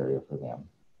in that area for them.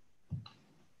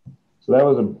 So that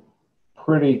was a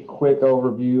pretty quick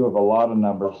overview of a lot of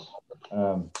numbers.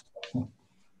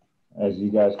 As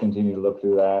you guys continue to look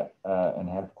through that and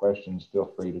have questions, feel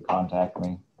free to contact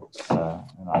me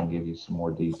and I can give you some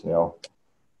more detail.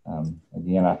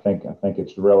 Again, I think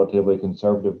it's a relatively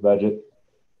conservative budget.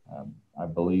 I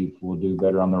believe we'll do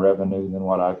better on the revenue than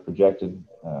what I've projected,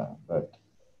 but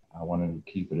I wanted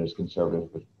to keep it as conservative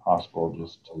as possible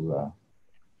just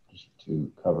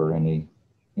to cover any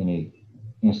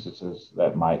instances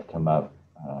that might come up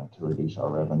to reduce our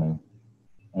revenue.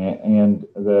 And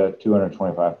the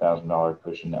 $225,000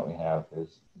 cushion that we have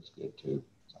is good too.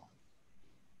 So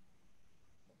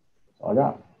that's all I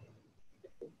got.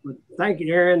 Well, thank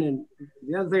you, Aaron. And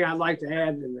the other thing I'd like to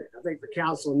add, and I think the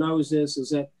council knows this,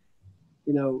 is that,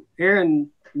 you know,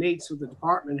 Aaron meets with the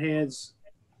department heads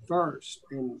first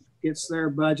and gets their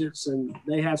budgets and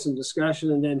they have some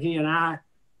discussion. And then he and I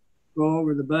go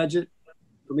over the budget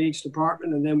from each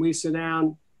department. And then we sit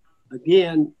down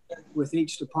again with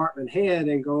each department head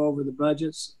and go over the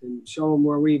budgets and show them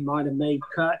where we might have made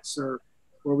cuts or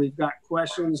where we've got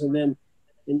questions. And then,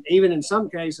 and even in some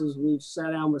cases, we've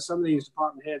sat down with some of these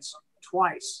department heads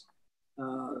twice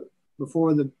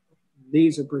before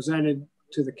these are presented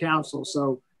to the council.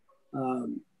 So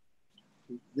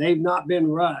they've not been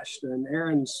rushed, and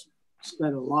Aaron's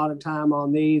spent a lot of time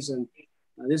on these, and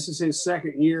this is his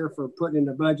second year for putting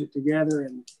the budget together,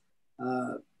 and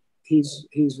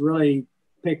he's really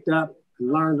picked up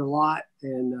and learned a lot,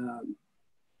 and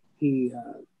he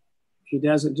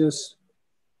doesn't just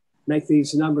make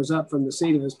these numbers up from the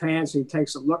seat of his pants. He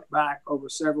takes a look back over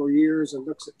several years and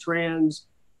looks at trends,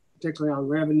 particularly on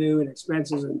revenue and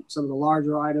expenses and some of the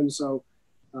larger items. So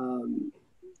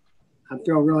I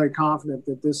feel really confident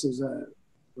that this is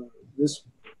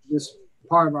this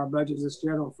part of our budget, this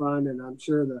general fund, and I'm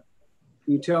sure the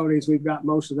utilities, we've got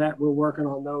most of that. We're working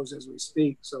on those as we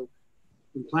speak. So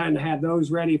we plan to have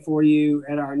those ready for you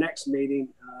at our next meeting.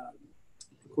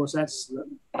 Of course, that's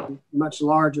a much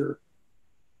larger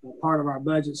part of our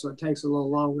budget, so it takes a little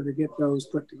longer to get those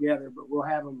put together, but we'll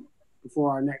have them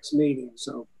before our next meeting.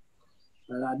 So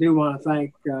I do want to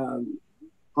thank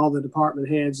all the department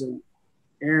heads and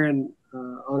Aaron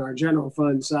on our general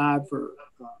fund side for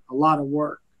a lot of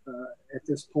work at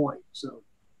this point. So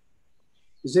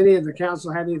does any of the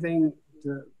council have anything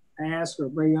to ask or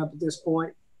bring up at this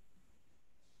point?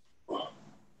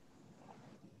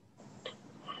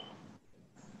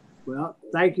 Well,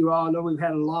 thank you all. I know we've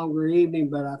had a longer evening,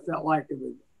 but I felt like it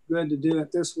was good to do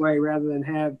it this way rather than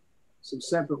have some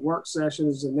separate work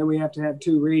sessions. And then we have to have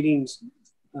 2 readings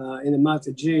in the month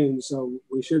of June. So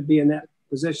we should be in that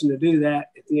position to do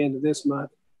that at the end of this month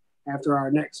after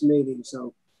our next meeting.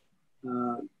 So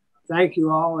thank you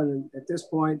all. And at this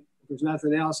point, if there's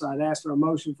nothing else, I'd ask for a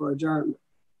motion for adjournment.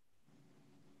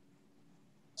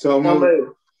 So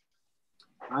moved.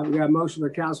 I've got a motion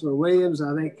by Councilman Williams.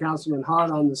 I think Councilman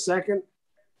Hart on the second.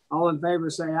 All in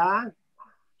favor say aye.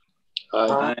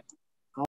 Aye.